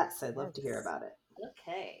yes, I'd love to hear Yes. about it.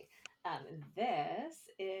 Okay. This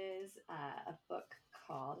is a book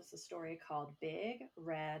called, it's a story called Big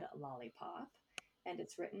Red Lollipop, and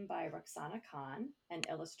it's written by Roxana Khan and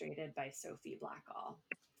illustrated by Sophie Blackall.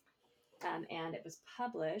 And it was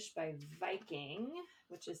published by Viking,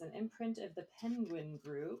 which is an imprint of the Penguin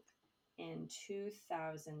Group, in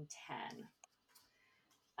 2010.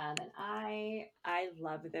 And I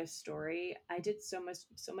love this story. I did so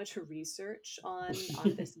much research on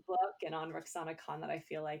this book and on Roxana Khan that I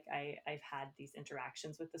feel like I've had these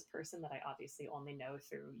interactions with this person that I obviously only know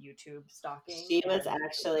through YouTube stalking. She was And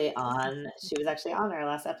actually on. She was actually on our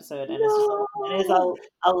last episode, and is no,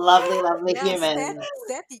 a lovely, lovely Yeah, human.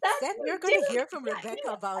 that's Seth, you're going to hear from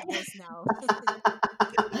Rebecca about this now.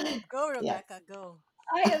 Go, Yeah. Rebecca, go.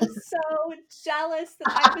 I am so jealous that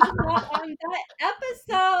I was not on that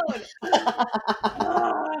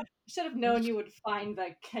episode. Should have known you would find the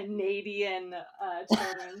Canadian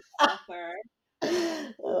children's author.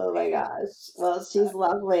 Oh my gosh. Well, she's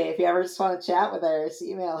lovely. If you ever just want to chat with her, just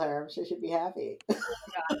email her. I'm sure she'd be happy. I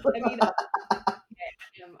mean,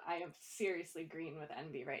 I am seriously green with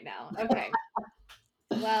envy right now. Okay.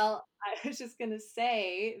 Well, I was just going to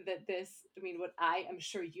say that what I'm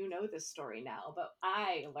sure you know this story now, but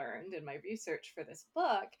I learned in my research for this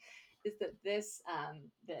book is that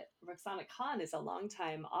that Roxana Khan is a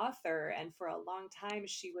longtime author. And for a long time,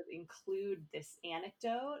 she would include this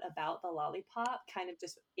anecdote about the lollipop kind of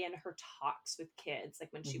just in her talks with kids.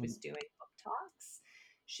 Like when she was Mhm. doing book talks,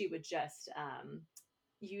 she would just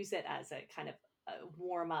use it as a kind of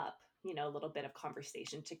warm up, a little bit of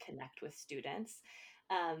conversation to connect with students.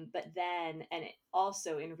 But then, and it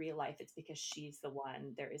also in real life, it's because she's the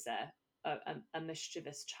one, there is a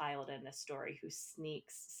mischievous child in this story who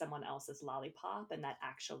sneaks someone else's lollipop. And that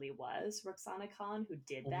actually was Roxana Khan who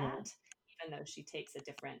did Mhm. that, even though she takes a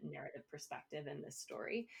different narrative perspective in this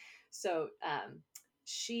story. So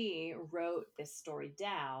she wrote this story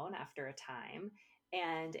down after a time,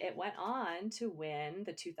 and it went on to win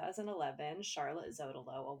the 2011 Charlotte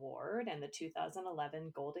Zodolo Award and the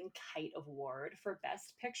 2011 Golden Kite Award for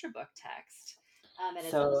Best Picture Book Text. And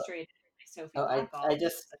it's So, illustrated by Sophie oh, Blackall. Oh, I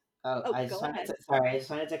just go wanted ahead. to, sorry, I just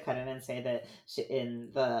wanted to cut in and say that in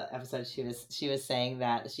the episode, she was saying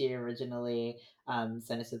that she originally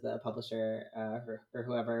sent it to the publisher, or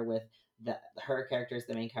whoever, with her character as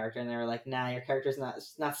the main character, and they were like, "Nah, your character's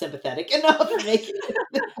not sympathetic enough. Make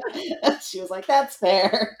it." And she was like, "That's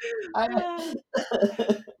fair." Uh, Oh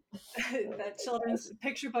that children's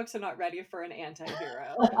picture books are not ready for an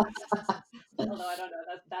anti-hero. Although I don't know,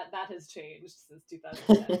 that has changed since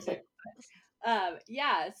 2010 too.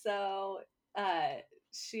 Yeah, so uh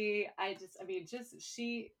she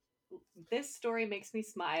this story makes me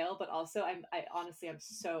smile, but also I honestly I'm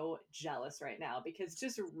so jealous right now because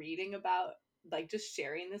just reading about, like, just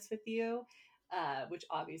sharing this with you, which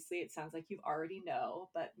obviously it sounds like you've already know,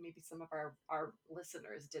 but maybe some of our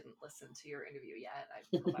listeners didn't listen to your interview yet.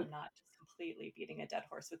 I hope I'm not just completely beating a dead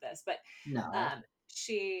horse with this, but no.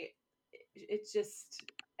 she it's just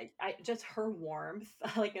I just her warmth,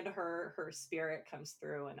 like, and her spirit comes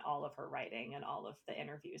through in all of her writing and all of the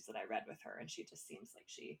interviews that I read with her, and she just seems like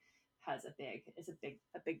she has a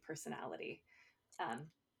big personality. Um,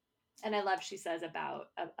 and I love, she says about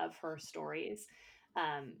of her stories.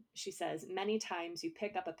 She says many times you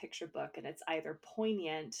pick up a picture book and it's either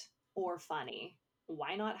poignant or funny.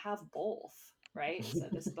 Why not have both, right? So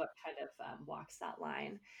this book kind of walks that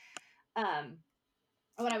line. Um,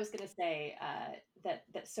 what I was going to say,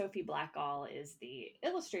 that Sophie Blackall is the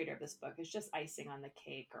illustrator of this book is just icing on the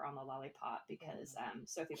cake or on the lollipop, because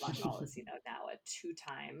Sophie Blackall is, now a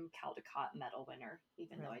two-time Caldecott Medal winner,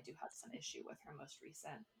 even though I Right. do have some issue with her most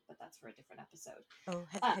recent, but that's for a different episode. Oh,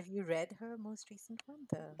 Uh, have you read her most recent one?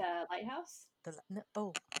 the Lighthouse. No,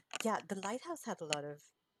 oh, yeah, the Lighthouse had a lot of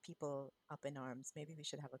people up in arms. Maybe we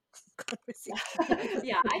should have a conversation.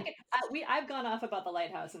 Yeah, I've gone off about the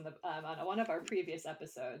Lighthouse in the on one of our previous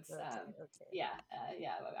episodes. Okay, okay. Yeah,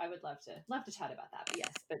 yeah, I would love to chat about that. But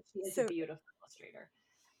yes, but she is a So, beautiful illustrator.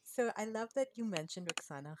 so I love that you mentioned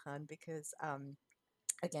Roxana Khan because,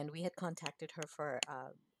 again, we had contacted her for,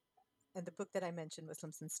 and the book that I mentioned,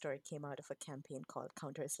 Muslims in Story, came out of a campaign called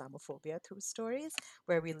Counter Islamophobia Through Stories,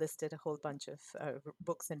 where we listed a whole bunch of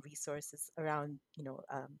books and resources around,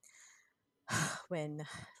 when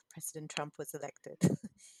President Trump was elected,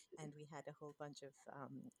 and we had a whole bunch of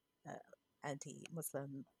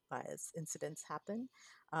anti-Muslim bias incidents happen.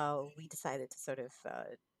 We decided to sort of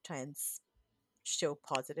try and show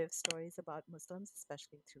positive stories about Muslims,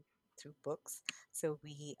 especially through books. So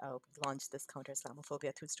we launched this Counter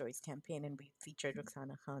Islamophobia Through Stories campaign, and we featured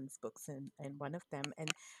Roxana Khan's books in one of them. And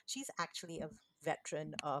she's actually a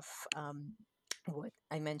veteran of what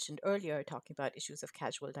I mentioned earlier, talking about issues of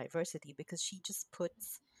casual diversity, because she just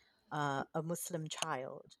puts a Muslim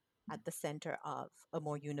child at the center of a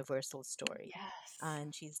more universal story. Yes.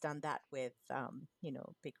 And she's done that with,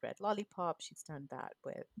 Big Red Lollipop. She's done that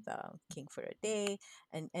with King for a Day.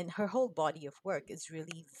 And her whole body of work is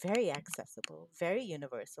really very accessible, very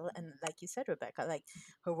universal. And like you said, Rebecca, like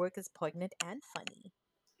her work is poignant and funny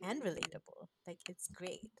and relatable. Like it's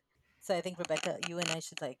great. So I think, Rebecca, you and I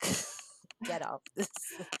should like get off this,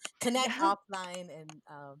 connect Yeah, offline, and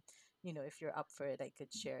if you're up for it, I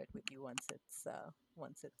could share it with you once it's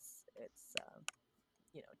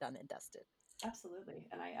done and dusted. absolutely.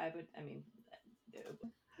 And I would, I mean,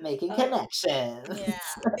 Making uh, connections. Yeah,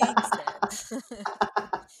 thanks, Ted.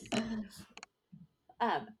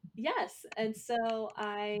 um, yes. And so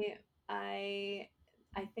I, I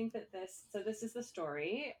think that this is the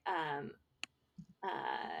story. How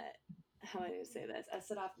am I going to say this? I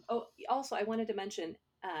set off. Oh, also, I wanted to mention,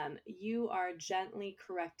 you are gently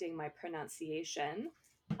correcting my pronunciation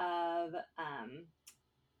of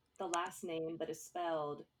the last name that is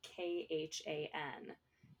spelled Khan.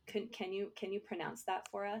 Can you pronounce that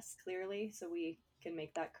for us clearly so we can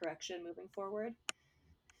make that correction moving forward?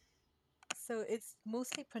 So it's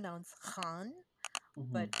mostly pronounced Khan,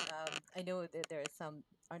 but Mhm. I know that there are some.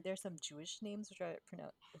 Aren't there some Jewish names which are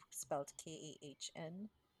spelled Kahn,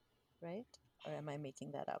 right? Or am I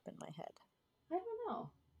making that up in my head? I don't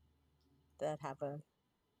know. That have a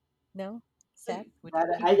no? So, Seth, would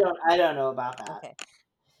That you know? I don't know about that, Okay.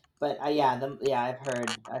 but yeah, I've heard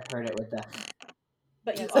it with the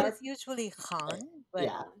but Yeah, you so are it's usually Khan, but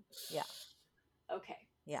yeah. Han. yeah, Okay.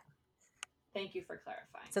 yeah. Thank you for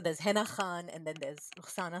clarifying. So there's Henna Khan, and then there's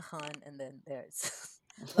Rukhsana Khan, and then there's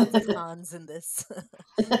lots of Khans in this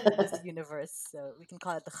in this universe. So we can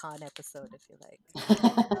call it the Khan episode if you like.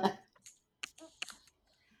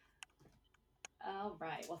 All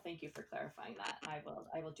right. Well, thank you for clarifying that. I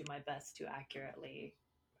will do my best to accurately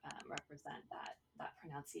represent that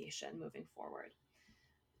pronunciation moving forward.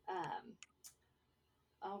 Um,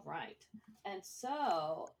 all right. And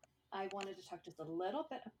so I wanted to talk just a little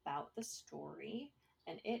bit about the story.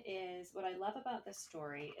 And it is what I love about this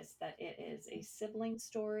story is that it is a sibling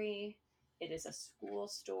story, it is a school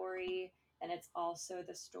story, and it's also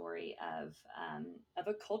the story of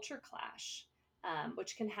a culture clash,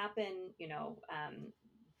 which can happen,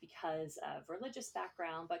 because of religious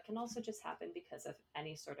background, but can also just happen because of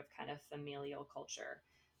any sort of kind of familial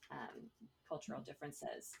cultural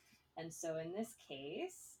differences. And so in this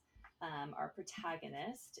case, our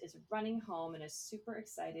protagonist is running home and is super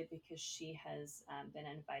excited because she has been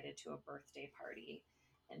invited to a birthday party.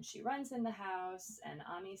 And she runs in the house, and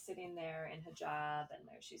Ami's sitting there in hijab, and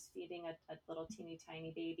there she's feeding a little teeny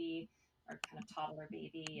tiny baby, or kind of toddler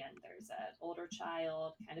baby, and there's an older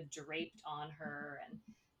child kind of draped on her,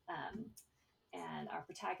 um, and our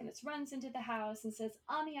protagonist runs into the house and says,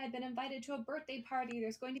 Ami, I've been invited to a birthday party.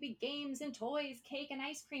 There's going to be games and toys, cake and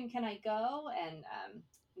ice cream. Can I go? And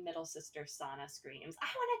middle sister Sana screams, I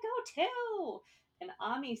want to go too. And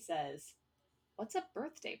Ami says, what's a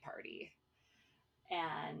birthday party?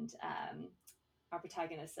 And our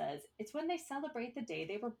protagonist says, it's when they celebrate the day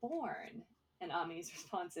they were born. And Ami's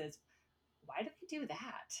response is, why do they do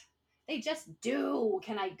that? They just do.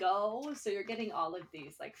 Can I go? So you're getting all of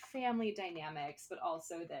these like family dynamics, but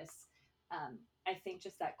also this, I think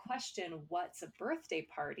just that question, what's a birthday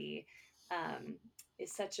party, um,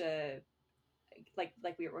 is such a,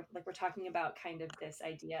 we're talking about kind of this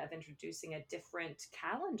idea of introducing a different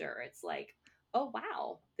calendar. It's like, oh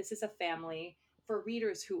wow, this is a family for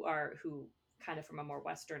readers who kind of from a more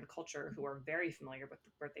Western culture who are very familiar with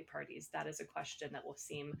birthday parties. That is a question that will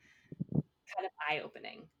seem kind of eye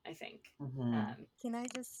opening, I think. Mhm. Can I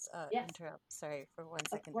just Yes, interrupt? Sorry for one of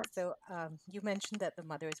second. course. So, you mentioned that the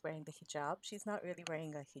mother is wearing the hijab. She's not really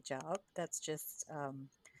wearing a hijab. That's just a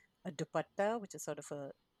dupatta, which is sort of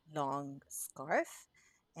a long scarf.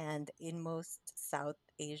 And in most South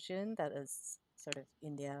Asian, that is sort of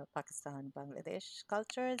India, Pakistan, Bangladesh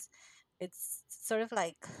cultures, it's sort of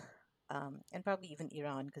like, and probably even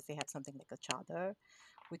Iran, because they have something like a chadar,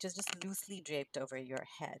 which is just loosely draped over your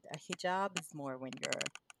head. A hijab is more when you're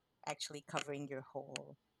actually covering your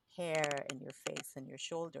whole hair and your face and your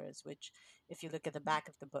shoulders, which if you look at the back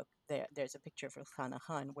of the book, there's a picture of Rukhsana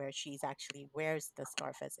Khan where she's actually wears the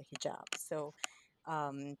scarf as a hijab. So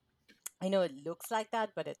um, I know it looks like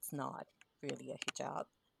that, but it's not really a hijab.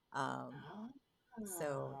 Um,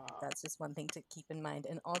 so Oh, that's just one thing to keep in mind.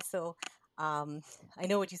 And also, um, I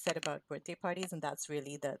know what you said about birthday parties, and that's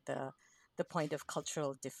really the point of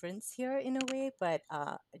cultural difference here in a way. But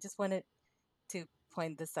I just wanted to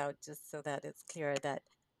point this out just so that it's clear that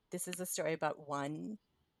this is a story about one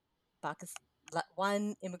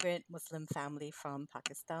immigrant Muslim family from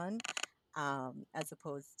Pakistan, as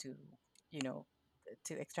opposed to, you know,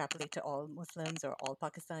 to extrapolate to all Muslims or all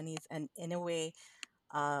Pakistanis. And in a way,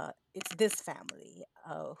 it's this family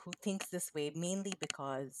who thinks this way mainly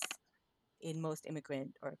because in most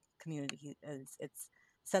immigrant or community it's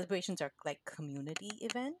celebrations are like community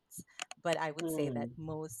events, but I would say that Mm.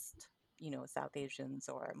 most, South Asians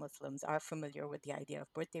or Muslims are familiar with the idea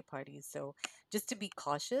of birthday parties. So just to be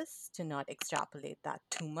cautious to not extrapolate that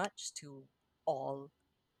too much to all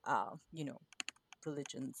uh, you know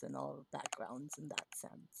religions and all backgrounds in that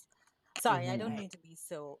sense. Sorry, I don't Hmm. Right. mean to be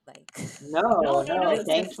so like No, No, no,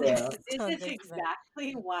 thank racist you. this on is this, but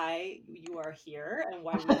exactly why you are here and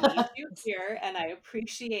why we need you here. And I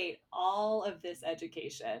appreciate all of this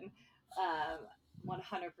education,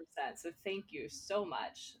 100%. So thank you so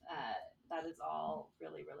much. That is all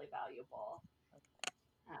really, really valuable.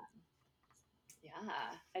 Um, yeah,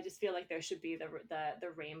 I just feel like there should be the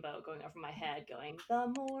rainbow going over my head, going, "The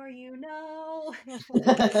more you know."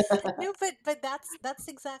 no, but that's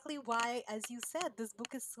exactly why, as you said, this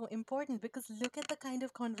book is so important, because look at the kind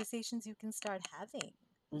of conversations you can start having.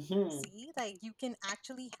 Hmm. See, like you can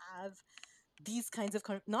actually have these kinds of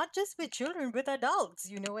not just with children, with adults.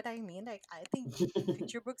 You know what I mean? Like I think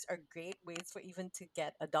picture books are great ways for even to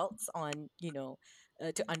get adults on,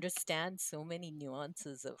 to understand so many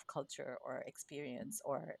nuances of culture or experience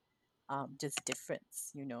or just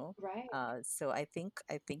difference. Right. So I think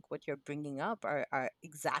what you're bringing up are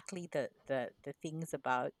exactly the things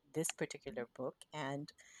about this particular book,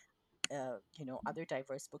 and other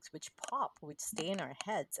diverse books which pop, which stay in our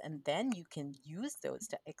heads, and then you can use those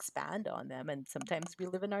to expand on them. And sometimes we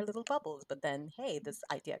live in our little bubbles, but then hey, this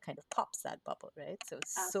idea kind of pops that bubble, right? So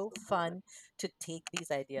it's so Absolutely. fun to take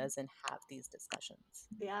these ideas and have these discussions.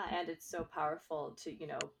 Yeah, and it's so powerful to,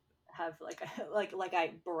 have like like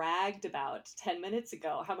I bragged about 10 minutes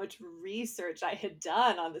ago how much research I had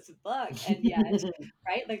done on this book, and yet,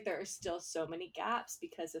 right, like there are still so many gaps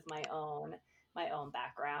because of my own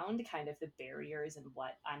background, kind of the barriers and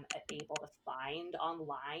what I'm able to find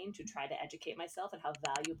online to try to educate myself and how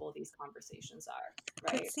valuable these conversations are,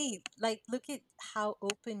 But right? see, like, look at how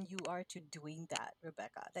open you are to doing that,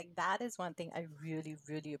 Rebecca. Like, that is one thing I really,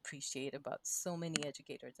 really appreciate about so many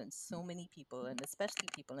educators and so many people, and especially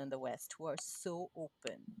people in the West, who are so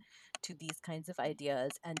open to these kinds of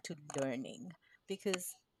ideas and to learning.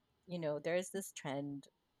 Because, there's this trend,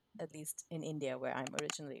 at least in India, where I'm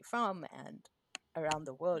originally from, and around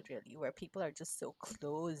the world, really, where people are just so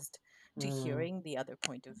closed to Mm. hearing the other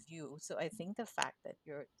point of view. So I think the fact that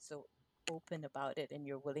you're so open about it and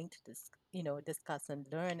you're willing to discuss and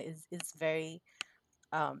learn is very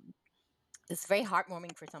um it's very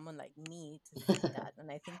heartwarming for someone like me to see that.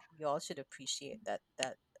 And I think we all should appreciate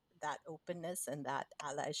that openness, and that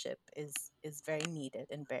allyship is very needed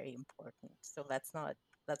and very important. So let's not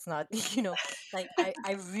like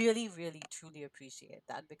I really, really truly appreciate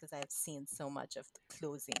that, because I've seen so much of the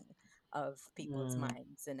closing of people's Mm.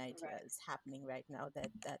 minds and Right. ideas happening right now,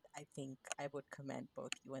 that I think I would commend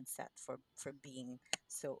both you and Seth for being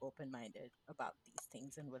so open-minded about these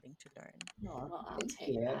things and willing to learn. Oh, Well, I'll thank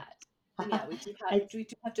take you. that. And yeah, we do have I we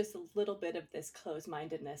do have just a little bit of this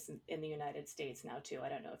closed-mindedness in the United States now too. I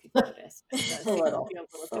don't know if you've noticed, but it just does a seem to little, be a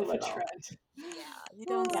little just a bit of a little. trend. Yeah, you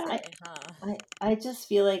don't Yeah, Oh, say, huh? I just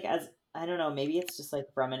feel like, as I don't know, maybe it's just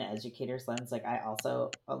like from an educator's lens. Like I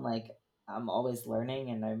also am like, I'm always learning,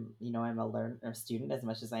 and I'm a learner student as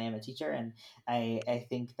much as I am a teacher, and I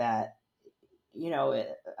think that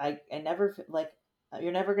I never like,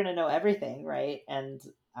 you're never gonna know everything, right? And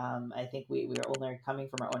I think we're only coming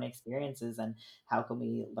from our own experiences, and how can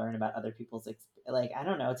we learn about other people's like, I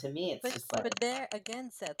don't know. To me, it's But just like but there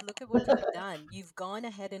again, Seth, look at what you've done. You've gone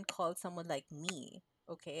ahead and called someone like me.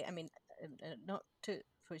 Okay, I mean, not to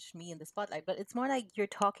push me in the spotlight, but it's more like you're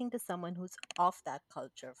talking to someone who's of that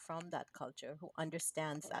culture, from that culture, who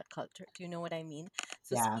understands that culture. Do you know what I mean?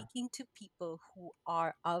 So yeah, speaking to people who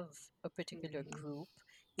are of a particular mhm. group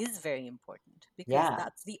is very important, because yeah,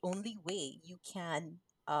 that's the only way you can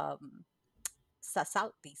um suss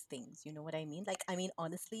out these things. You know what I mean? Like, I mean,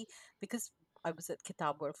 honestly, because I was at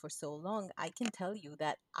Kitab World for so long, I can tell you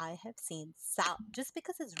that I have seen just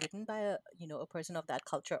because it's written by a person of that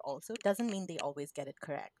culture also doesn't mean they always get it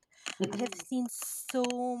correct. I have Mm, seen so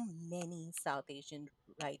many South Asian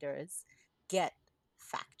writers get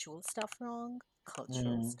factual stuff wrong,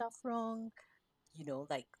 cultural mm. stuff wrong,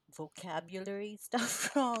 like vocabulary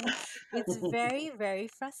stuff wrong. It's very, very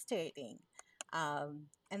frustrating.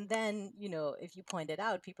 And then, if you point it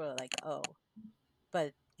out, people are like, oh,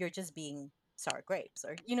 but you're just being sour grapes,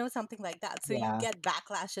 or, something like that. So you Yeah. get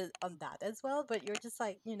backlashes on that as well. But you're just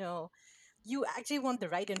like, you actually want the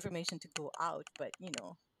right information to go out, but,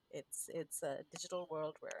 It's a digital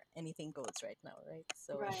world where anything goes right now, right?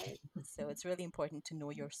 Right. So it's really important to know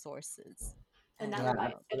your sources. And And that Yeah,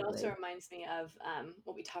 it also absolutely. reminds me of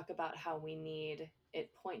what we talk about, how we need, it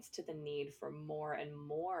points to the need for more and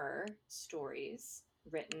more stories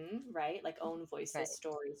written, right? Like own voices right,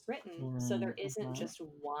 stories written. So there isn't Mm-hmm. just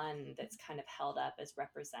one that's kind of held up as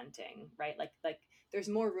representing, right? Like there's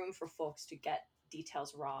more room for folks to get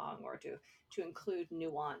details wrong, or to include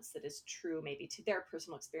nuance that is true maybe to their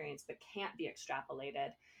personal experience but can't be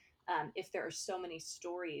extrapolated, if there are so many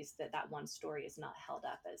stories that that one story is not held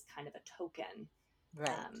up as kind of a token.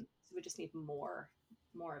 right, So we just need more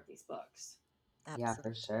of these books. Yeah,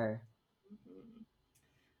 for absolutely. sure. Mhm.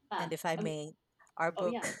 And if I I mean, may, our oh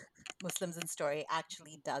book yeah, Muslims in Story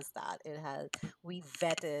actually does that. It has We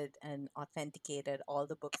vetted and authenticated all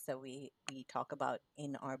the books that we talk about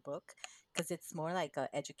in our book, because it's more like a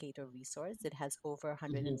educator resource. It has over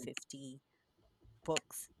Hmm. 150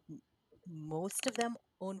 books. Most of them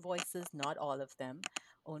own voices, not all of them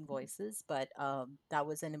own voices, but that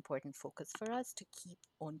was an important focus for us to keep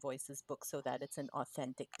own voices books so that it's an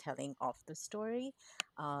authentic telling of the story,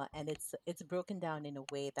 and it's broken down in a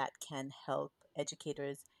way that can help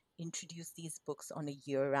educators introduce these books on a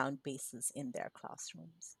year-round basis in their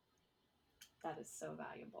classrooms. that is so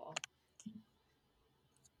valuable.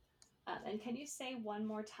 And can you say one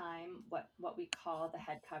more time what we call the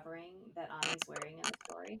head covering that Ani's wearing in the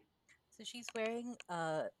story? So she's wearing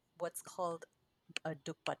what's called a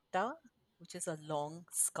dupatta, which is a long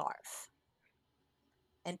scarf,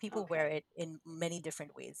 and people wear Okay. it in many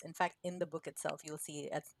different ways. In fact, in the book itself, you'll see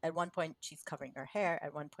at one point she's covering her hair,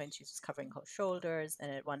 at one point she's just covering her shoulders,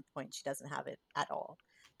 and at one point she doesn't have it at all,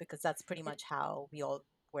 because that's pretty much how we all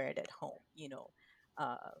wear it at home.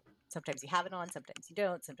 Uh, Sometimes you have it on, sometimes you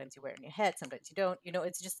don't, sometimes you wear it on your head, sometimes you don't.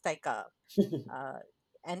 It's just like a uh,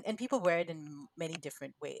 and people wear it in many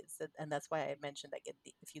different ways, and that's why I mentioned, like,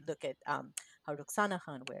 if you look at how Ruxana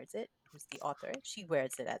Khan wears it, who's the author, she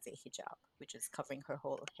wears it as a hijab, which is covering her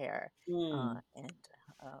whole hair Mm. and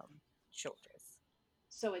shoulders.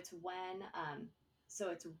 So it's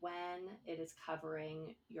when it is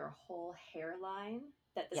covering your whole hairline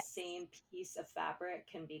that the Yes, same piece of fabric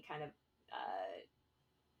can be kind of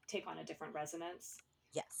take on a different resonance.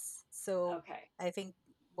 yes. So Okay. I think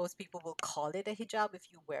most people will call it a hijab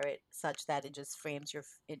if you wear it such that it just frames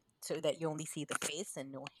it so that you only see the face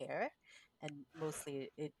and no hair. And mostly,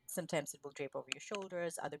 it sometimes it will drape over your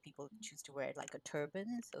shoulders. Other people choose to wear it like a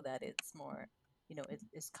turban so that it's more,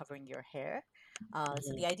 it's covering your hair.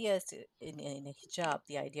 So Hmm. the idea is to in a hijab,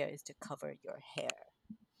 the idea is to cover your hair.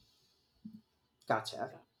 Gotcha.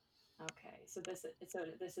 Okay, so this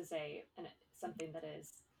is something that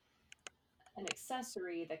is an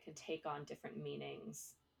accessory that can take on different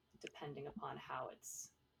meanings depending upon how it's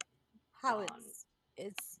How gone.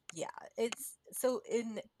 it's yeah, it's so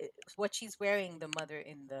what she's wearing, the mother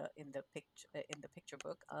in the picture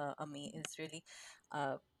book, Ami, is really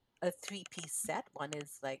uh, a three-piece set. One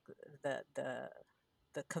is like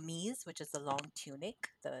the kameez, which is the long tunic,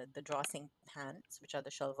 the drawing pants, which are the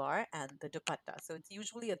shalwar, and the dupatta. So it's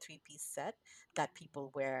usually a three-piece set that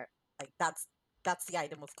people wear. Like, that's the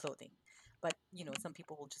item of clothing. But some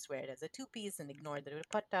people will just wear it as a two-piece and ignore the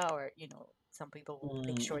dupatta, or some people will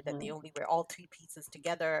make sure that they Mm-hmm. only wear all three pieces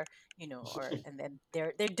together. Or and then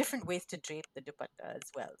there are different ways to drape the dupatta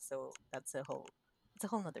as well. So it's a whole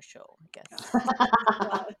nother show, I guess. Gosh.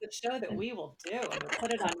 Well, it's a show that we will do, and we'll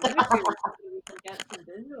put it on YouTube so we can get some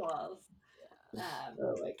visuals. Um,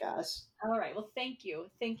 Oh my gosh. all right. Well, thank you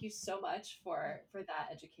so much for that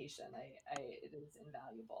education. It is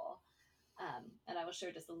invaluable. And I will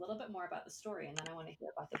share just a little bit more about the story, and then I want to hear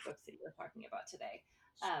about the books that you were talking about today.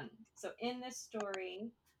 So in this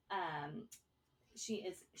story, um,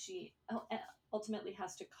 she ultimately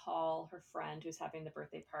has to call her friend who's having the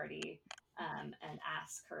birthday party, and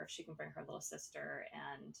ask her if she can bring her little sister.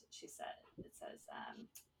 And it says,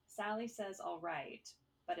 Sally says all right,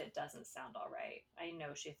 but it doesn't sound all right. I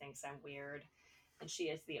know she thinks I'm weird. And she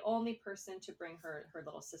is the only person to bring her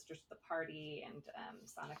little sisters to the party. And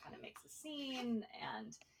Sana kind of makes a scene.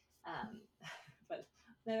 And um, but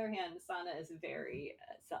on the other hand, Sana is very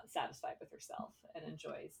satisfied with herself and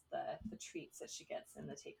enjoys the treats that she gets in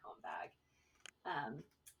the take home bag. Um,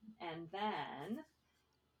 and then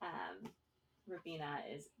Ravina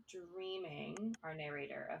is dreaming, our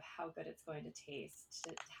narrator, of how good it's going to taste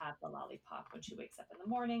to have the lollipop when she wakes up in the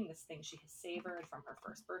morning, this thing she has savored from her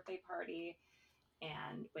first birthday party,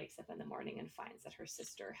 and wakes up in the morning and finds that her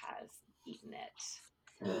sister has eaten it.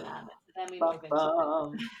 So then we Bum, move into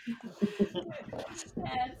bum.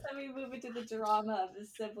 and so we move into the drama of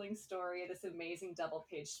this sibling story, this amazing double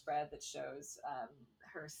page spread that shows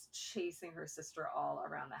her chasing her sister all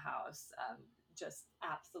around the house, just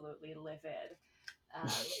absolutely livid. Um,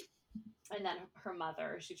 and then her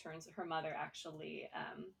mother actually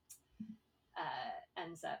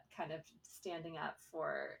ends up kind of standing up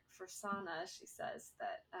for Sana. She says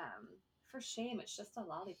that for shame, it's just a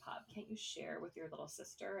lollipop. Can't you share with your little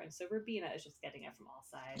sister? And so Rubina is just getting it from all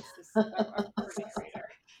sides. This our poor narrator.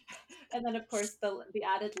 And then of course the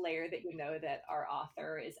added layer that that our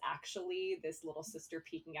author is actually this little sister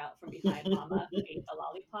peeking out from behind Mama who ate the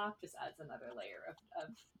lollipop just adds another layer of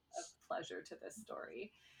pleasure to this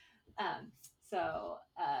story. So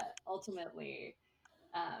ultimately,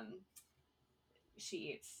 um,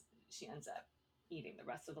 she ends up eating the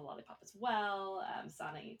rest of the lollipop as well.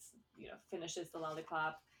 Sana finishes the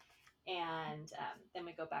lollipop, and then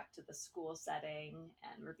we go back to the school setting,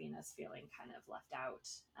 and Rubina's feeling kind of left out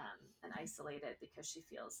and isolated because she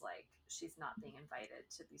feels like she's not being invited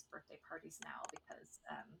to these birthday parties now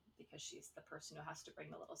because she's the person who has to bring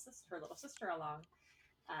her little sister along.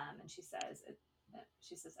 And she says,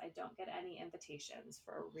 I don't get any invitations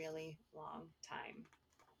for a really long time.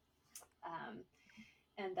 Um,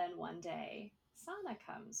 and then one day, Sana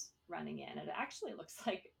comes running in, and it actually looks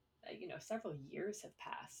like several years have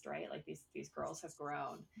passed, right? Like these girls have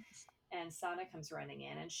grown, and Sana comes running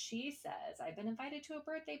in, and she says, "I've been invited to a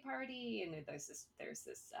birthday party." And there's this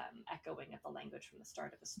echoing of the language from the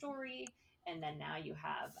start of the story, and then now you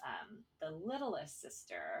have the littlest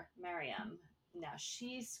sister, Miriam. Now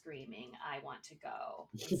she's screaming, "I want to go!"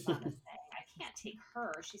 And Sana's saying, "I can't take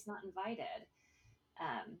her; she's not invited."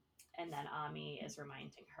 Um, and then Ami is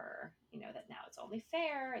reminding her, that now it's only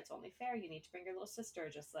fair. It's only fair. You need to bring your little sister,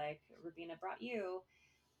 just like Rubina brought you.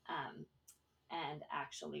 Um, and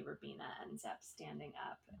actually, Rubina ends up standing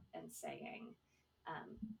up and saying,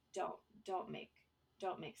 um, "Don't don't make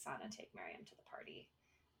don't make Sana take Miriam to the party."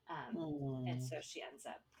 And Mm. so she ends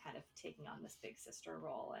up kind of taking on this big sister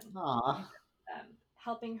role and kind Aw. of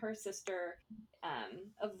helping her sister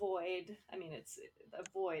avoid. I mean, it's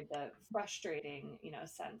avoid the frustrating,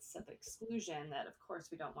 sense of exclusion that, of course,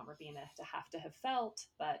 we don't want Rabina to have felt,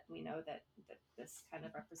 but we know that this kind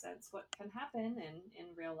of represents what can happen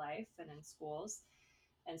in real life and in schools.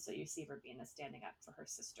 And so you see Rabina standing up for her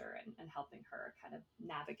sister and helping her kind of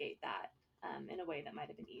navigate that in a way that might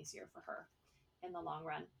have been easier for her in the long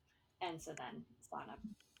run. And so then Slana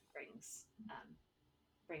brings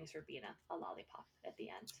brings Rubina a lollipop at the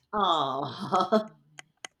end. Aw.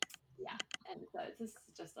 Yeah, and so this is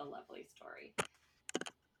just a lovely story.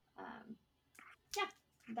 Um, yeah,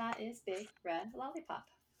 that is Big Red Lollipop.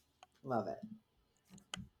 Love it.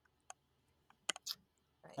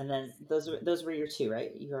 Right. And then those were your two,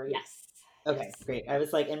 right? You already. Yes, Okay, yes. great. I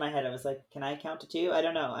was like in my head, I was like, can I count to two? I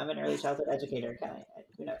don't know. I'm an early childhood educator. Can I?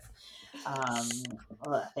 Who knows?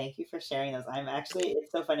 Well, thank you for sharing those. I'm actually.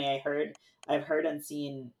 It's so funny. I've heard and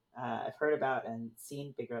seen. I've heard about and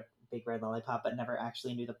seen Big Red Lollipop, but never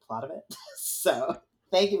actually knew the plot of it. So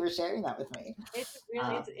thank you for sharing that with me. It's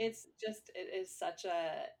really Um, it is such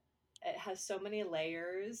a it has so many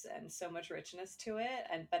layers and so much richness to it,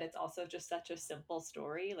 and but it's also just such a simple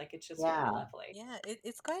story. Like it's just really yeah, lovely. Yeah,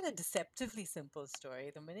 it's quite a deceptively simple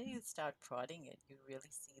story. The minute you start prodding it, you really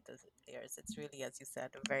see the layers. It's really, as you said,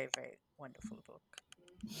 a very, very wonderful book.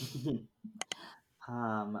 Mhm.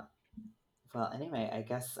 um, well, anyway, I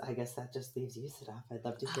guess that just leaves you, Sadaf. I'd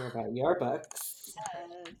love to hear about your books.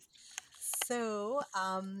 Yes. So,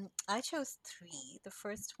 I chose three. The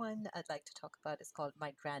first one I'd like to talk about is called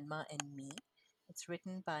My Grandma and Me. It's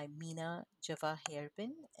written by Mina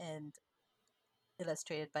Javaharbin and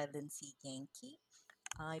illustrated by Lindsay Yankee.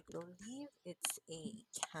 I believe it's a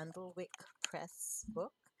Candlewick Press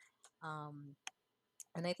book. Um,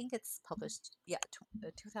 and I think it's published,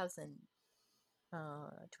 2000,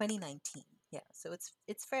 2019. Yeah, so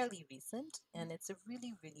it's fairly recent, and it's a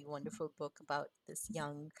really, really wonderful book about this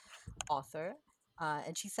young author.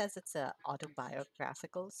 And she says it's a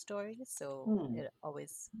autobiographical story, so Hmm.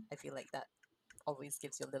 I feel like that always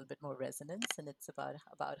gives you a little bit more resonance. And it's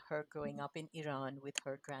about her growing up in Iran with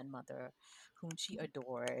her grandmother, whom she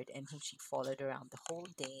adored and whom she followed around the whole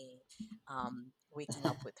day, waking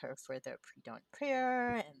up with her for their pre-dawn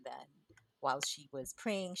prayer, and then while she was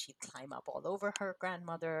praying, she'd climb up all over her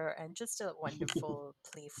grandmother, and just a wonderful,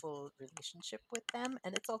 playful relationship with them.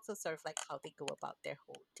 And it's also sort of like how they go about their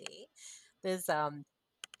whole day. There's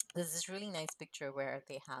there's this really nice picture where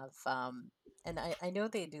they have and I know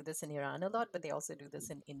they do this in Iran a lot, but they also do this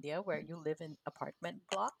in India where you live in apartment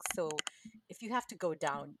blocks. So if you have to go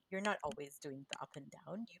down, you're not always doing the up and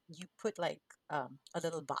down. You put like a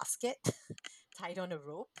little basket tied on a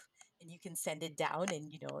rope, and you can send it down,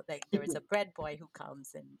 and like there is a bread boy who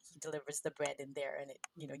comes and he delivers the bread in there, and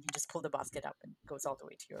you just pull the basket up and it goes all the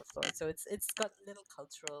way to your floor. So it's got little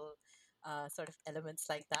cultural sort of elements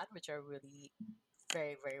like that, which are really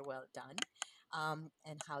very, very well done.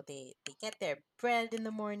 And how they get their bread in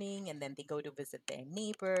the morning, and then they go to visit their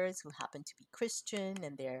neighbors who happen to be Christian,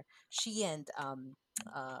 and she and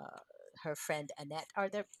uh, her friend Annette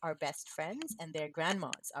are best friends, and their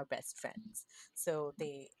grandmas are best friends. So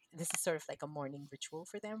this is sort of like a morning ritual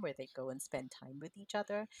for them, where they go and spend time with each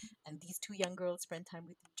other, and these two young girls spend time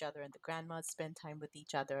with each other, and the grandmas spend time with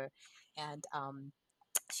each other. And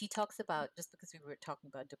she talks about, just because we were talking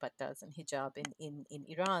about dupattas and hijab in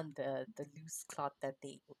Iran, the loose cloth that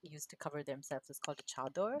they use to cover themselves is called a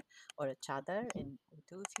chador or a chadar in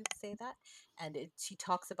Urdu, if you say that. And she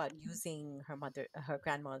talks about using her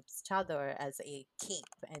grandma's chador as a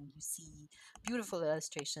cape, and you see beautiful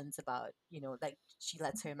illustrations about, like she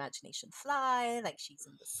lets her imagination fly, like she's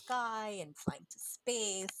in the sky and flying to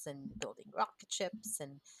space and building rocket ships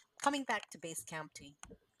and coming back to base camp to eat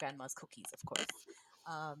grandma's cookies, of course.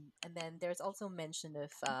 And then there's also mention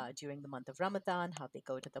of during the month of Ramadan how they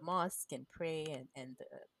go to the mosque and pray, and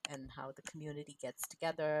how the community gets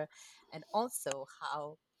together, and also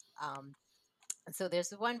how so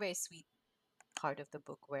there's one very sweet part of the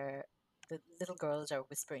book where the little girls are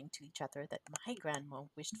whispering to each other that my grandmom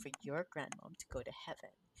wished for your grandmom to go to heaven,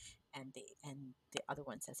 and the other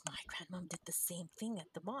one says my grandmom did the same thing at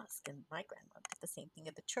the mosque, and my grandmom did the same thing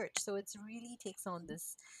at the church. So it's really takes on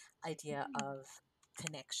this idea of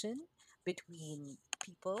connection between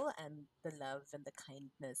people, and the love and the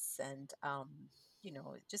kindness, and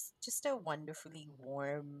just a wonderfully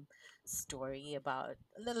warm story about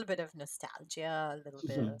a little bit of nostalgia, a little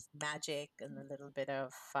bit of magic, and a little bit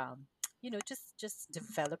of just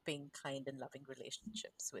developing kind and loving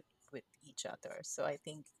relationships with each other. So I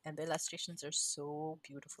think, and the illustrations are so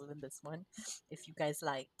beautiful in this one. If you guys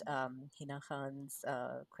liked Hina Khan's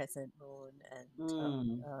Crescent Moon, and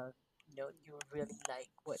Mm. you really like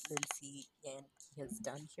what Lindsay Yankee has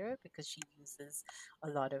done here, because she uses a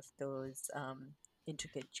lot of those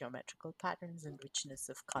intricate geometrical patterns and richness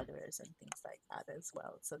of colors and things like that as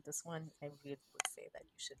well. So this one, I really would say that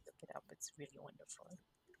you should look it up. It's really wonderful.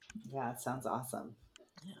 Yeah, it sounds awesome.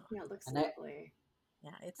 Yeah, Yeah, it looks And I lovely.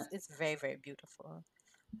 yeah, it's very, very beautiful.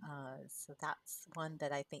 So that's one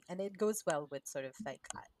that I think, and it goes well with sort of like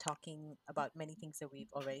talking about many things that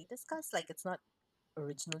we've already discussed. Like it's not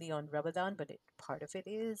originally on Ramadan, but part of it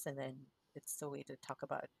is, and then it's a way to talk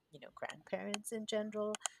about grandparents in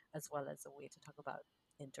general, as well as a way to talk about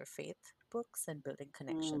interfaith books and building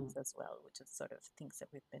connections mm, as well, which is sort of things that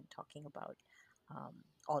we've been talking about,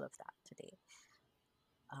 all of that today.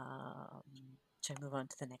 Should I move on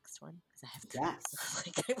to the next one? Because I have three, yes, so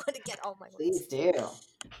like I want to get all my ones. please do.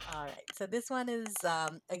 All right. So this one is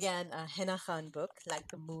again a Hina Khan book, Like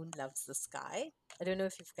the Moon Loves the Sky. I don't know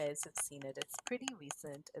if you guys have seen it. It's pretty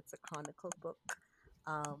recent. It's a chronicle book.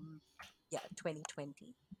 Yeah,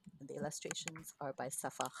 2020. And the illustrations are by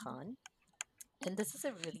Safa Khan. And this is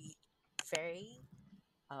a really very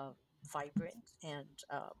uh, vibrant and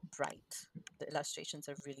bright. The illustrations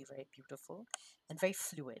are really very beautiful and very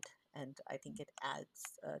fluid. And I think it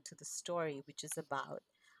adds to the story, which is about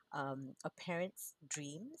a parent's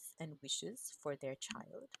dreams and wishes for their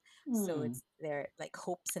child. So Mm. it's their like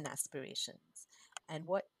hopes and aspirations. And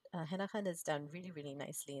what Hannah Khan has done really, really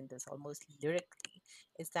nicely in this, almost lyrically,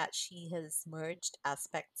 is that she has merged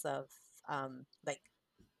aspects of like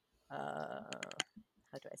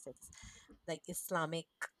how do I say this? Like Islamic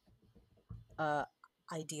uh,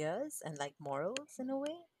 ideas and like morals in a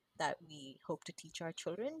way that we hope to teach our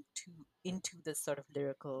children to into this sort of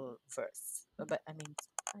lyrical verse. But I mean,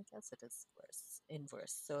 I guess it is verse in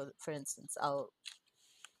verse. So, for instance, I'll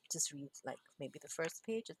just read like maybe the first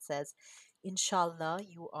page. It says, "Inshallah,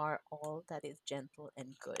 you are all that is gentle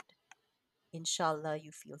and good. Inshallah,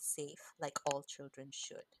 you feel safe like all children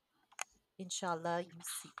should. Inshallah,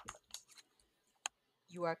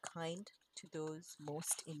 you are kind to those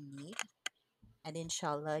most in need, and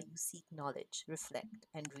inshallah you seek knowledge, reflect,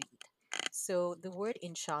 and read." So the word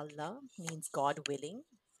inshallah means God willing.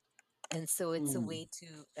 And so it's a Mm. way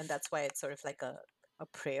to, and that's why it's sort of like a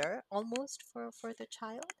prayer almost for the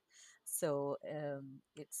child. So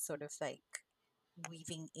it's sort of like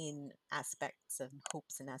weaving in aspects and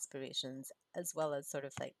hopes and aspirations, as well as sort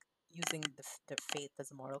of like using the faith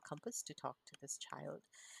as a moral compass to talk to this child.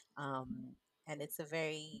 And it's a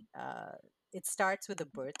very it starts with the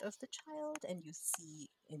birth of the child, and you see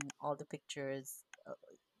in all the pictures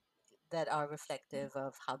that are reflective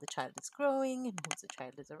of how the child is growing and who the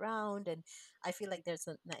child is around. And I feel like there's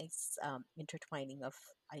a nice intertwining of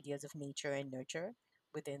ideas of nature and nurture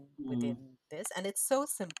within Mm. this, and it's so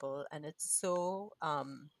simple and it's so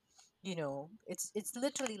it's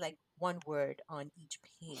literally like one word on each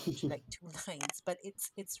page, like two lines, but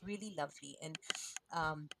it's really lovely. And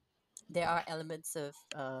um, there are elements of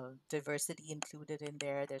diversity included in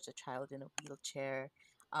there. There's a child in a wheelchair,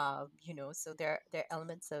 so there are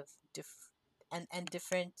elements of and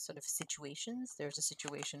different sort of situations. There's a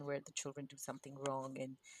situation where the children do something wrong,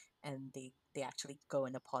 and they actually go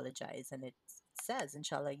and apologize, and it says,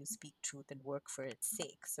 "Inshallah, you speak truth and work for its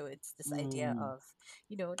sake." So it's this idea Mm. of,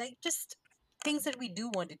 like just things that we do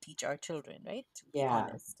want to teach our children, right? To be Yeah,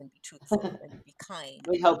 honest and be truthful and be kind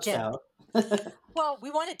we and be hope gentle. so. Well,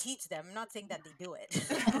 we want to teach them. I'm not saying that they do it.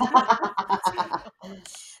 You know?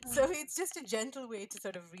 So it's just a gentle way to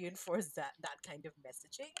sort of reinforce that kind of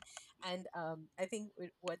messaging. And I think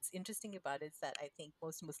what's interesting about it is that I think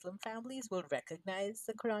most Muslim families will recognize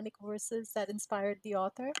the Quranic verses that inspired the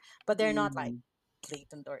author, but they're not like Mm.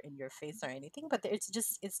 blatant or in your face or anything. But it's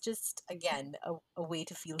just again a way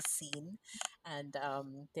to feel seen, and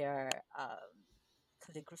there are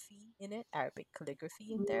calligraphy in it, Arabic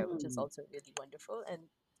calligraphy in there, which is Mm. also really wonderful. And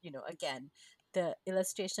again, the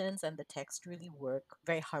illustrations and the text really work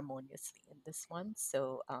very harmoniously in this one.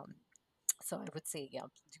 So I would say, yeah,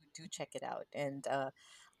 do check it out. And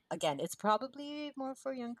again, it's probably more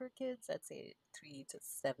for younger kids. I'd say 3 to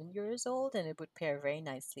 7 years old, and it would pair very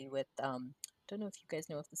nicely with. I don't know if you guys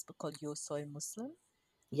know of this book called Yo Soy Muslim,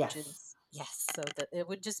 which Yes. is, yes, so it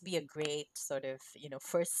would just be a great sort of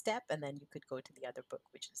first step, and then you could go to the other book,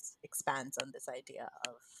 which is expands on this idea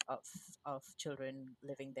of of children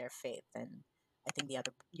living their faith. And I think the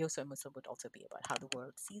other Yoso Muslim would also be about how the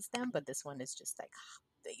world sees them, but this one is just like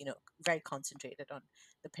very concentrated on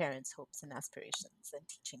the parents' hopes and aspirations and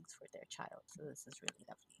teachings for their child. So this is really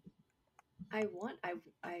lovely. I want I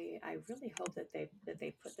really hope that they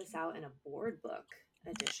put this out in a board book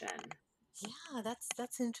edition. Yeah,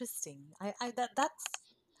 that's interesting. That's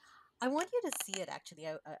I want you to see it actually.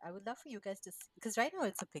 I would love for you guys to see, because right now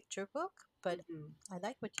it's a picture book, but Hmm. I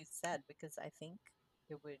like what you said because I think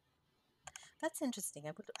it would. That's interesting.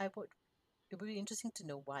 I would. It would be interesting to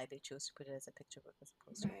know why they chose to put it as a picture book as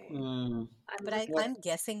opposed to a board. Right. Mm. I'm But looking. Well, I'm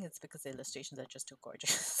guessing it's because the illustrations are just too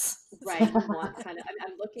gorgeous. Right, you want kind of.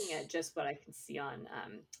 I'm looking at just what I can see on,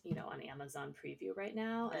 on Amazon Preview right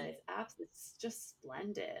now, and Right. it's just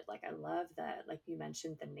splendid. Like I love that. Like you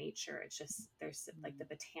mentioned, the nature. It's just there's like the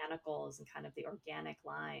Mm, botanicals and kind of the organic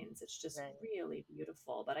lines. It's just right. really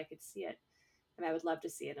beautiful. But I could see it. I mean, I would love to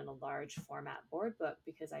see it in a large format board book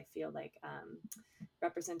because I feel like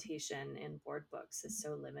representation in board books is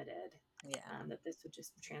so limited, Yeah. that this would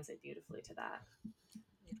just translate beautifully to that.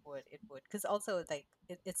 It would. It would. Because also like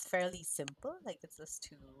it's fairly simple. Like it's just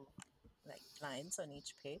two like lines on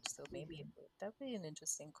each page. So maybe it Mhm. would. That would be an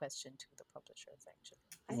interesting question to the publishers actually.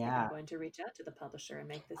 I think I'm yeah. going to reach out to the publisher and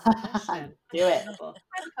make this suggestion. Do it. I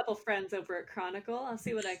have a couple friends over at Chronicle. I'll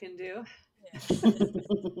see what I can do. Yeah.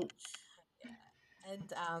 Yeah.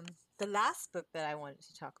 And the last book that I wanted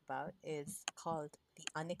to talk about is called The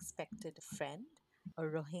Unexpected Friend, a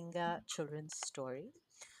Rohingya children's story.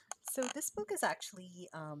 So this book is actually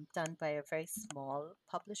done by a very small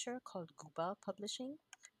publisher called Guba Publishing.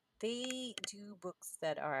 They do books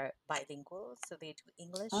that are bilingual, so they do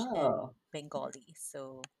English and Oh. Bengali,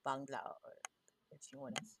 so Bangla, or if you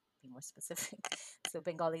want to be more specific. So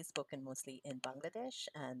Bengali is spoken mostly in Bangladesh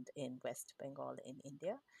and in West Bengal in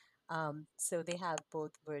India. So they have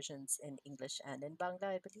both versions in English and in Bangla,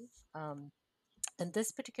 I believe. And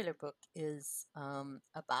this particular book is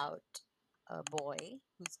about a boy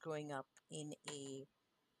who's growing up in a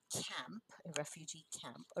camp, a refugee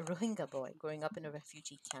camp, a Rohingya boy growing up in a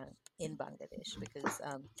refugee camp in Bangladesh. Because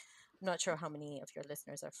I'm not sure how many of your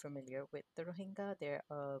listeners are familiar with the Rohingya. They're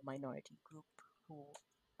a minority group who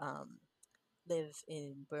um, live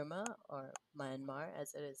in Burma or Myanmar,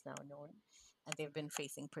 as it is now known. And they've been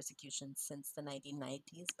facing persecution since the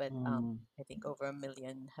 1990s, but Mm. I think over 1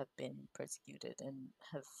 million have been persecuted and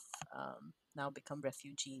have now become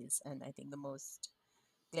refugees. And I think the most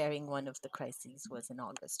glaring one of the crises was in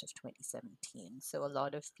August of 2017. So a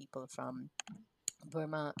lot of people from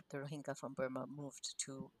Burma, the Rohingya from Burma, moved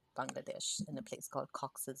to Bangladesh in a place called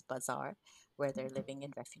Cox's Bazar, where they're living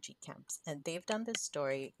in refugee camps. And they've done this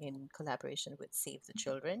story in collaboration with Save the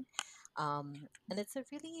Children. And it's a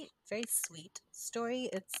really very sweet story.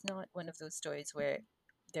 It's not one of those stories where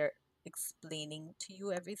they're explaining to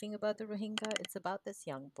you everything about the Rohingya. It's about this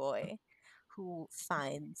young boy who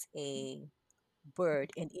finds a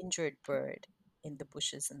bird, an injured bird, in the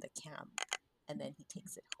bushes in the camp. And then he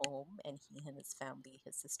takes it home, and he and his family,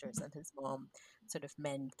 his sisters and his mom, sort of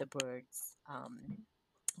mend the bird's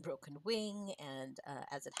broken wing. And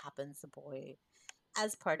as it happens, the boy,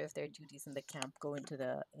 as part of their duties in the camp, go into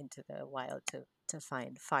the wild to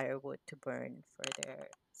find firewood to burn for their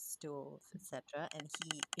stove, etc. And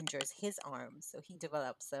he injures his arm, so he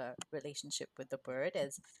develops a relationship with the bird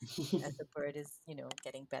as the bird is,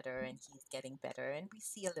 getting better, and he's getting better, and we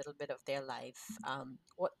see a little bit of their life,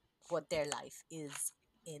 what their life is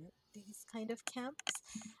in these kind of camps,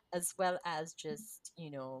 as well as just,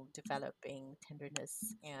 developing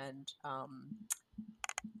tenderness and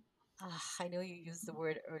I know you used the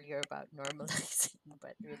word earlier about normalizing,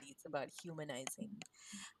 but really it's about humanizing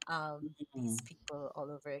these Mhm. people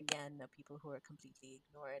all over again, people who are completely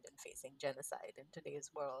ignored and facing genocide in today's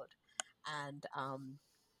world. And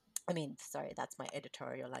I mean, sorry, that's my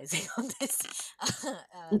editorializing on this.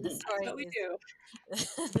 The That's story what we is do.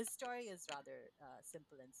 the story is rather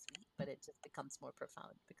simple and sweet, but it just becomes more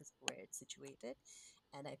profound because of where it's situated.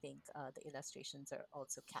 And I think the illustrations are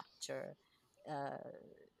also capture uh,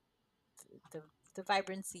 the the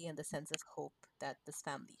vibrancy and the sense of hope that this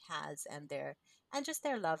family has, and just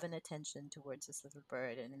their love and attention towards this little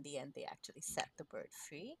bird. And in the end, they actually set the bird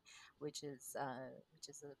free, which is a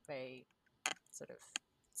very sort of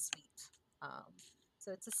sweet.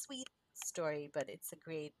 So it's a sweet story, but it's a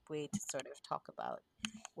great way to sort of talk about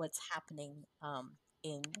what's happening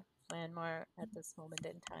in Myanmar at this moment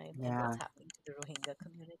in time, and what's Yeah. happening to the Rohingya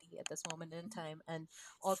community at this moment in time. And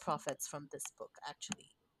all profits from this book actually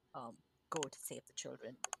um, go to Save the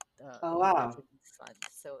Children, the Oh immediate wow, relief fund.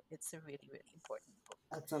 So it's a really, really important book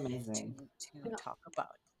that's amazing. to Now, talk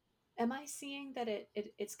about. am I seeing that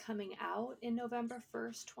it's coming out in November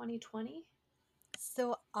 1st, 2020?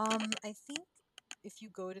 So I think if you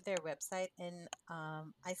go to their website, and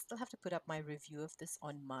I still have to put up my review of this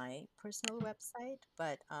on my personal website,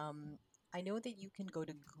 but I know that you can go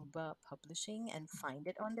to Guba Publishing and find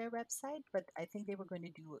it on their website, but I think they were going to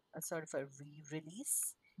do a sort of a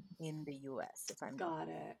re-release in the US, if I'm not Got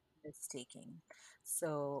it. mistaken.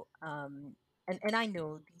 So, and I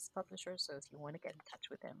know these publishers, so if you want to get in touch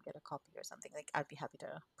with them, get a copy or something, like I'd be happy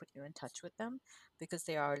to put you in touch with them because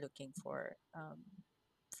they are looking for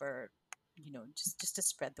just to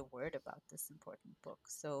spread the word about this important book.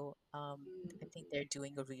 So, I think Mhm. they're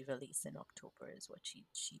doing a re-release in October, is what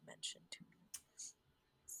she mentioned to me. So,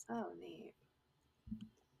 Oh, neat.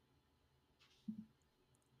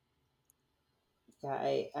 Yeah,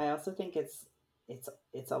 I also think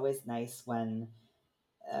it's always nice when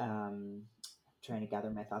um trying to gather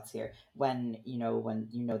my thoughts here, when you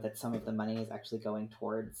know that some of the money is actually going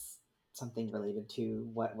towards something related to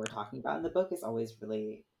what we're talking about in the book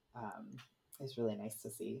um is really nice to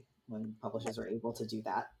see when yeah, publishers are able to do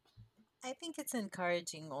that. I think it's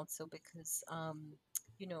encouraging also because,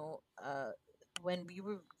 you know, uh, when we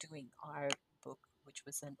were doing our book, which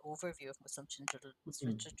was an overview of Muslim children's Mhm.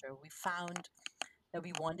 literature, we found that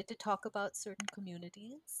we wanted to talk about certain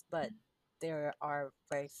communities, but there are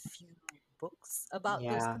very few books about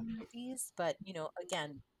those Yeah. communities. But,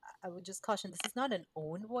 again, I would just caution this is not an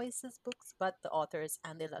own voices books, but the authors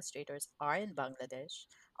and the illustrators are in Bangladesh,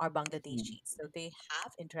 are Mhm. Bangladeshi. So they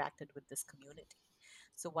have interacted with this community.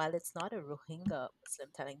 So while it's not a Rohingya Muslim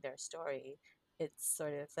telling their story, it's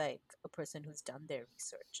sort of like a person who's done their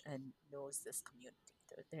research and knows this community.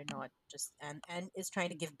 They're not just and is trying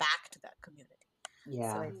to give back to that community.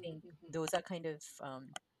 So Yeah. I think Mhm. those are kind of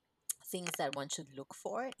things that one should look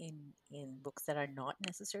for in books that are not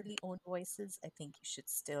necessarily own voices. I think you should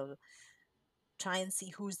still try and see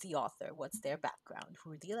who's the author, what's their background,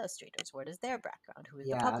 who are the illustrators, what is their background, who is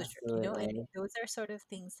the Yeah, publisher. I think absolutely. those are sort of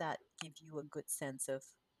things that give you a good sense of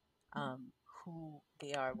who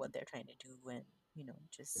they are, what they're trying to do, and you know,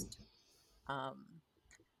 just um,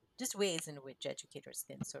 just ways in which educators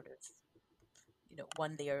can sort of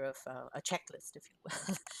one layer of a checklist, if you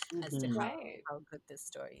will, as to Hmm. Right. how good this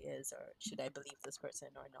story is, or should I believe this person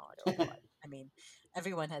or not, or what. I mean,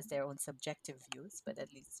 everyone has their own subjective views, but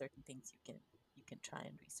at least certain things you can try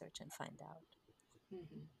and research and find out.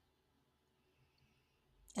 Mhm.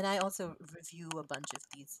 And I also review a bunch of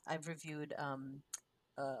these. I've reviewed.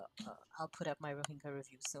 I'll put up my Rohingya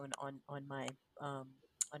review soon um,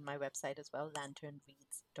 on my website as well,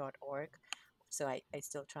 lanternreads.org. So I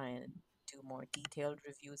still try and do more detailed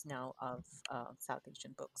reviews now of South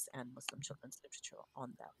Asian books and Muslim children's literature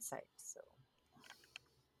on that site. So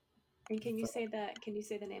And can you So, say that? Can you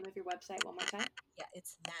say the name of your website one more time? yeah,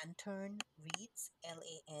 it's Lantern Reads,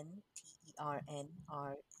 LANTERNREADS,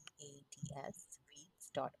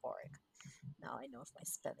 reads.org. Now I know if my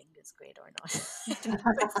spelling is great or not.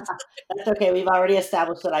 That's okay. We've already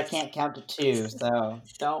established that I can't count to 2, so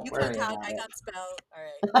don't You can't worry count. about I it. can't spell. All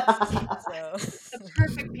right. So The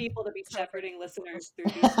perfect people to be perfect shepherding people. listeners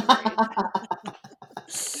through these stories.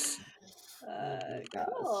 Oh my gosh.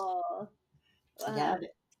 Cool. Yeah, Um,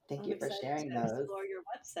 thank I'm you for excited sharing to those. explore your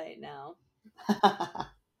website now.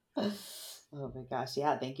 Oh my gosh,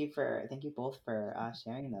 yeah, thank you both for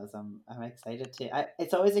sharing those. I'm excited to.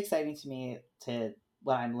 It's always exciting to me to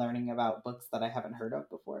when I'm learning about books that I haven't heard of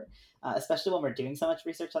before, especially when we're doing so much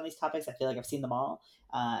research on these topics. I feel like I've seen them all,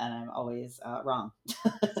 and I'm always wrong, which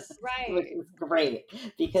Right. is great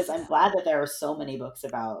because I'm glad that there are so many books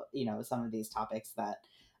about some of these topics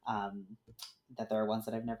um, that there are ones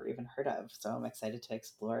that I've never even heard of. So I'm excited to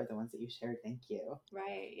explore the ones that you shared. Thank you.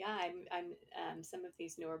 Right. Yeah. Some of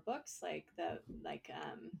these newer books, like The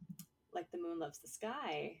Moon Loves the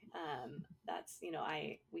Sky. That's,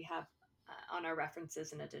 we have on our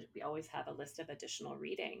references, and we always have a list of additional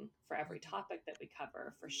reading for every topic that we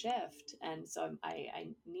cover for Shift. And so I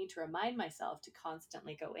need to remind myself to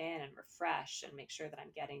constantly go in and refresh and make sure that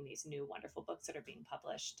I'm getting these new wonderful books that are being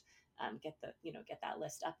published. Get that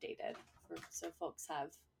list updated so folks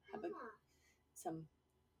some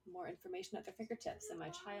more information at their fingertips. And my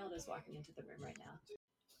child is walking into the room right now.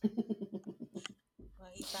 Well,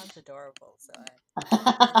 he sounds adorable. So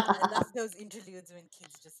I love those interludes when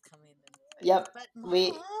kids just come in and Yep, but we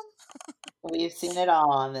mom. we've seen it all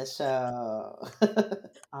on this show.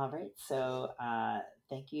 All right, so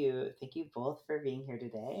thank you both for being here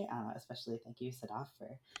today. Especially thank you, Sadaf,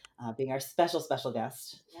 for being our special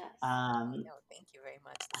guest. Yes. Oh, no, thank you very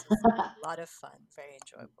much. This was a lot of fun. Very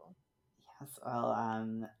enjoyable. Yes,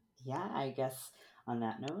 well, yeah, I guess on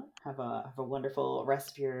that note, have a wonderful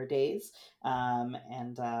rest of your days.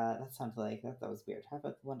 And that sounds like that was weird. Have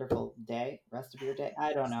a wonderful day, rest of your day.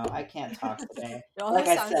 I don't know. I can't talk today. It Like almost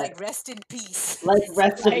I sounds said, like rest in peace. like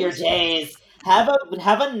rest of Right. your days. Have a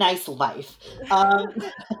nice life. I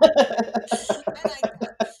like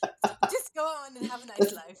that. Just go on and have a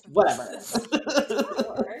nice life. Whatever.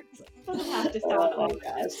 That works. Doesn't have to sound Oh my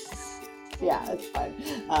ominous. gosh. Yeah, it's fine.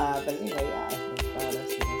 But anyway, yeah,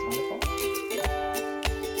 this was wonderful.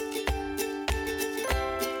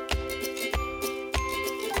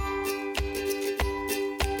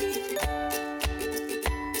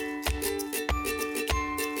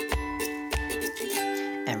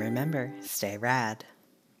 And remember, stay rad.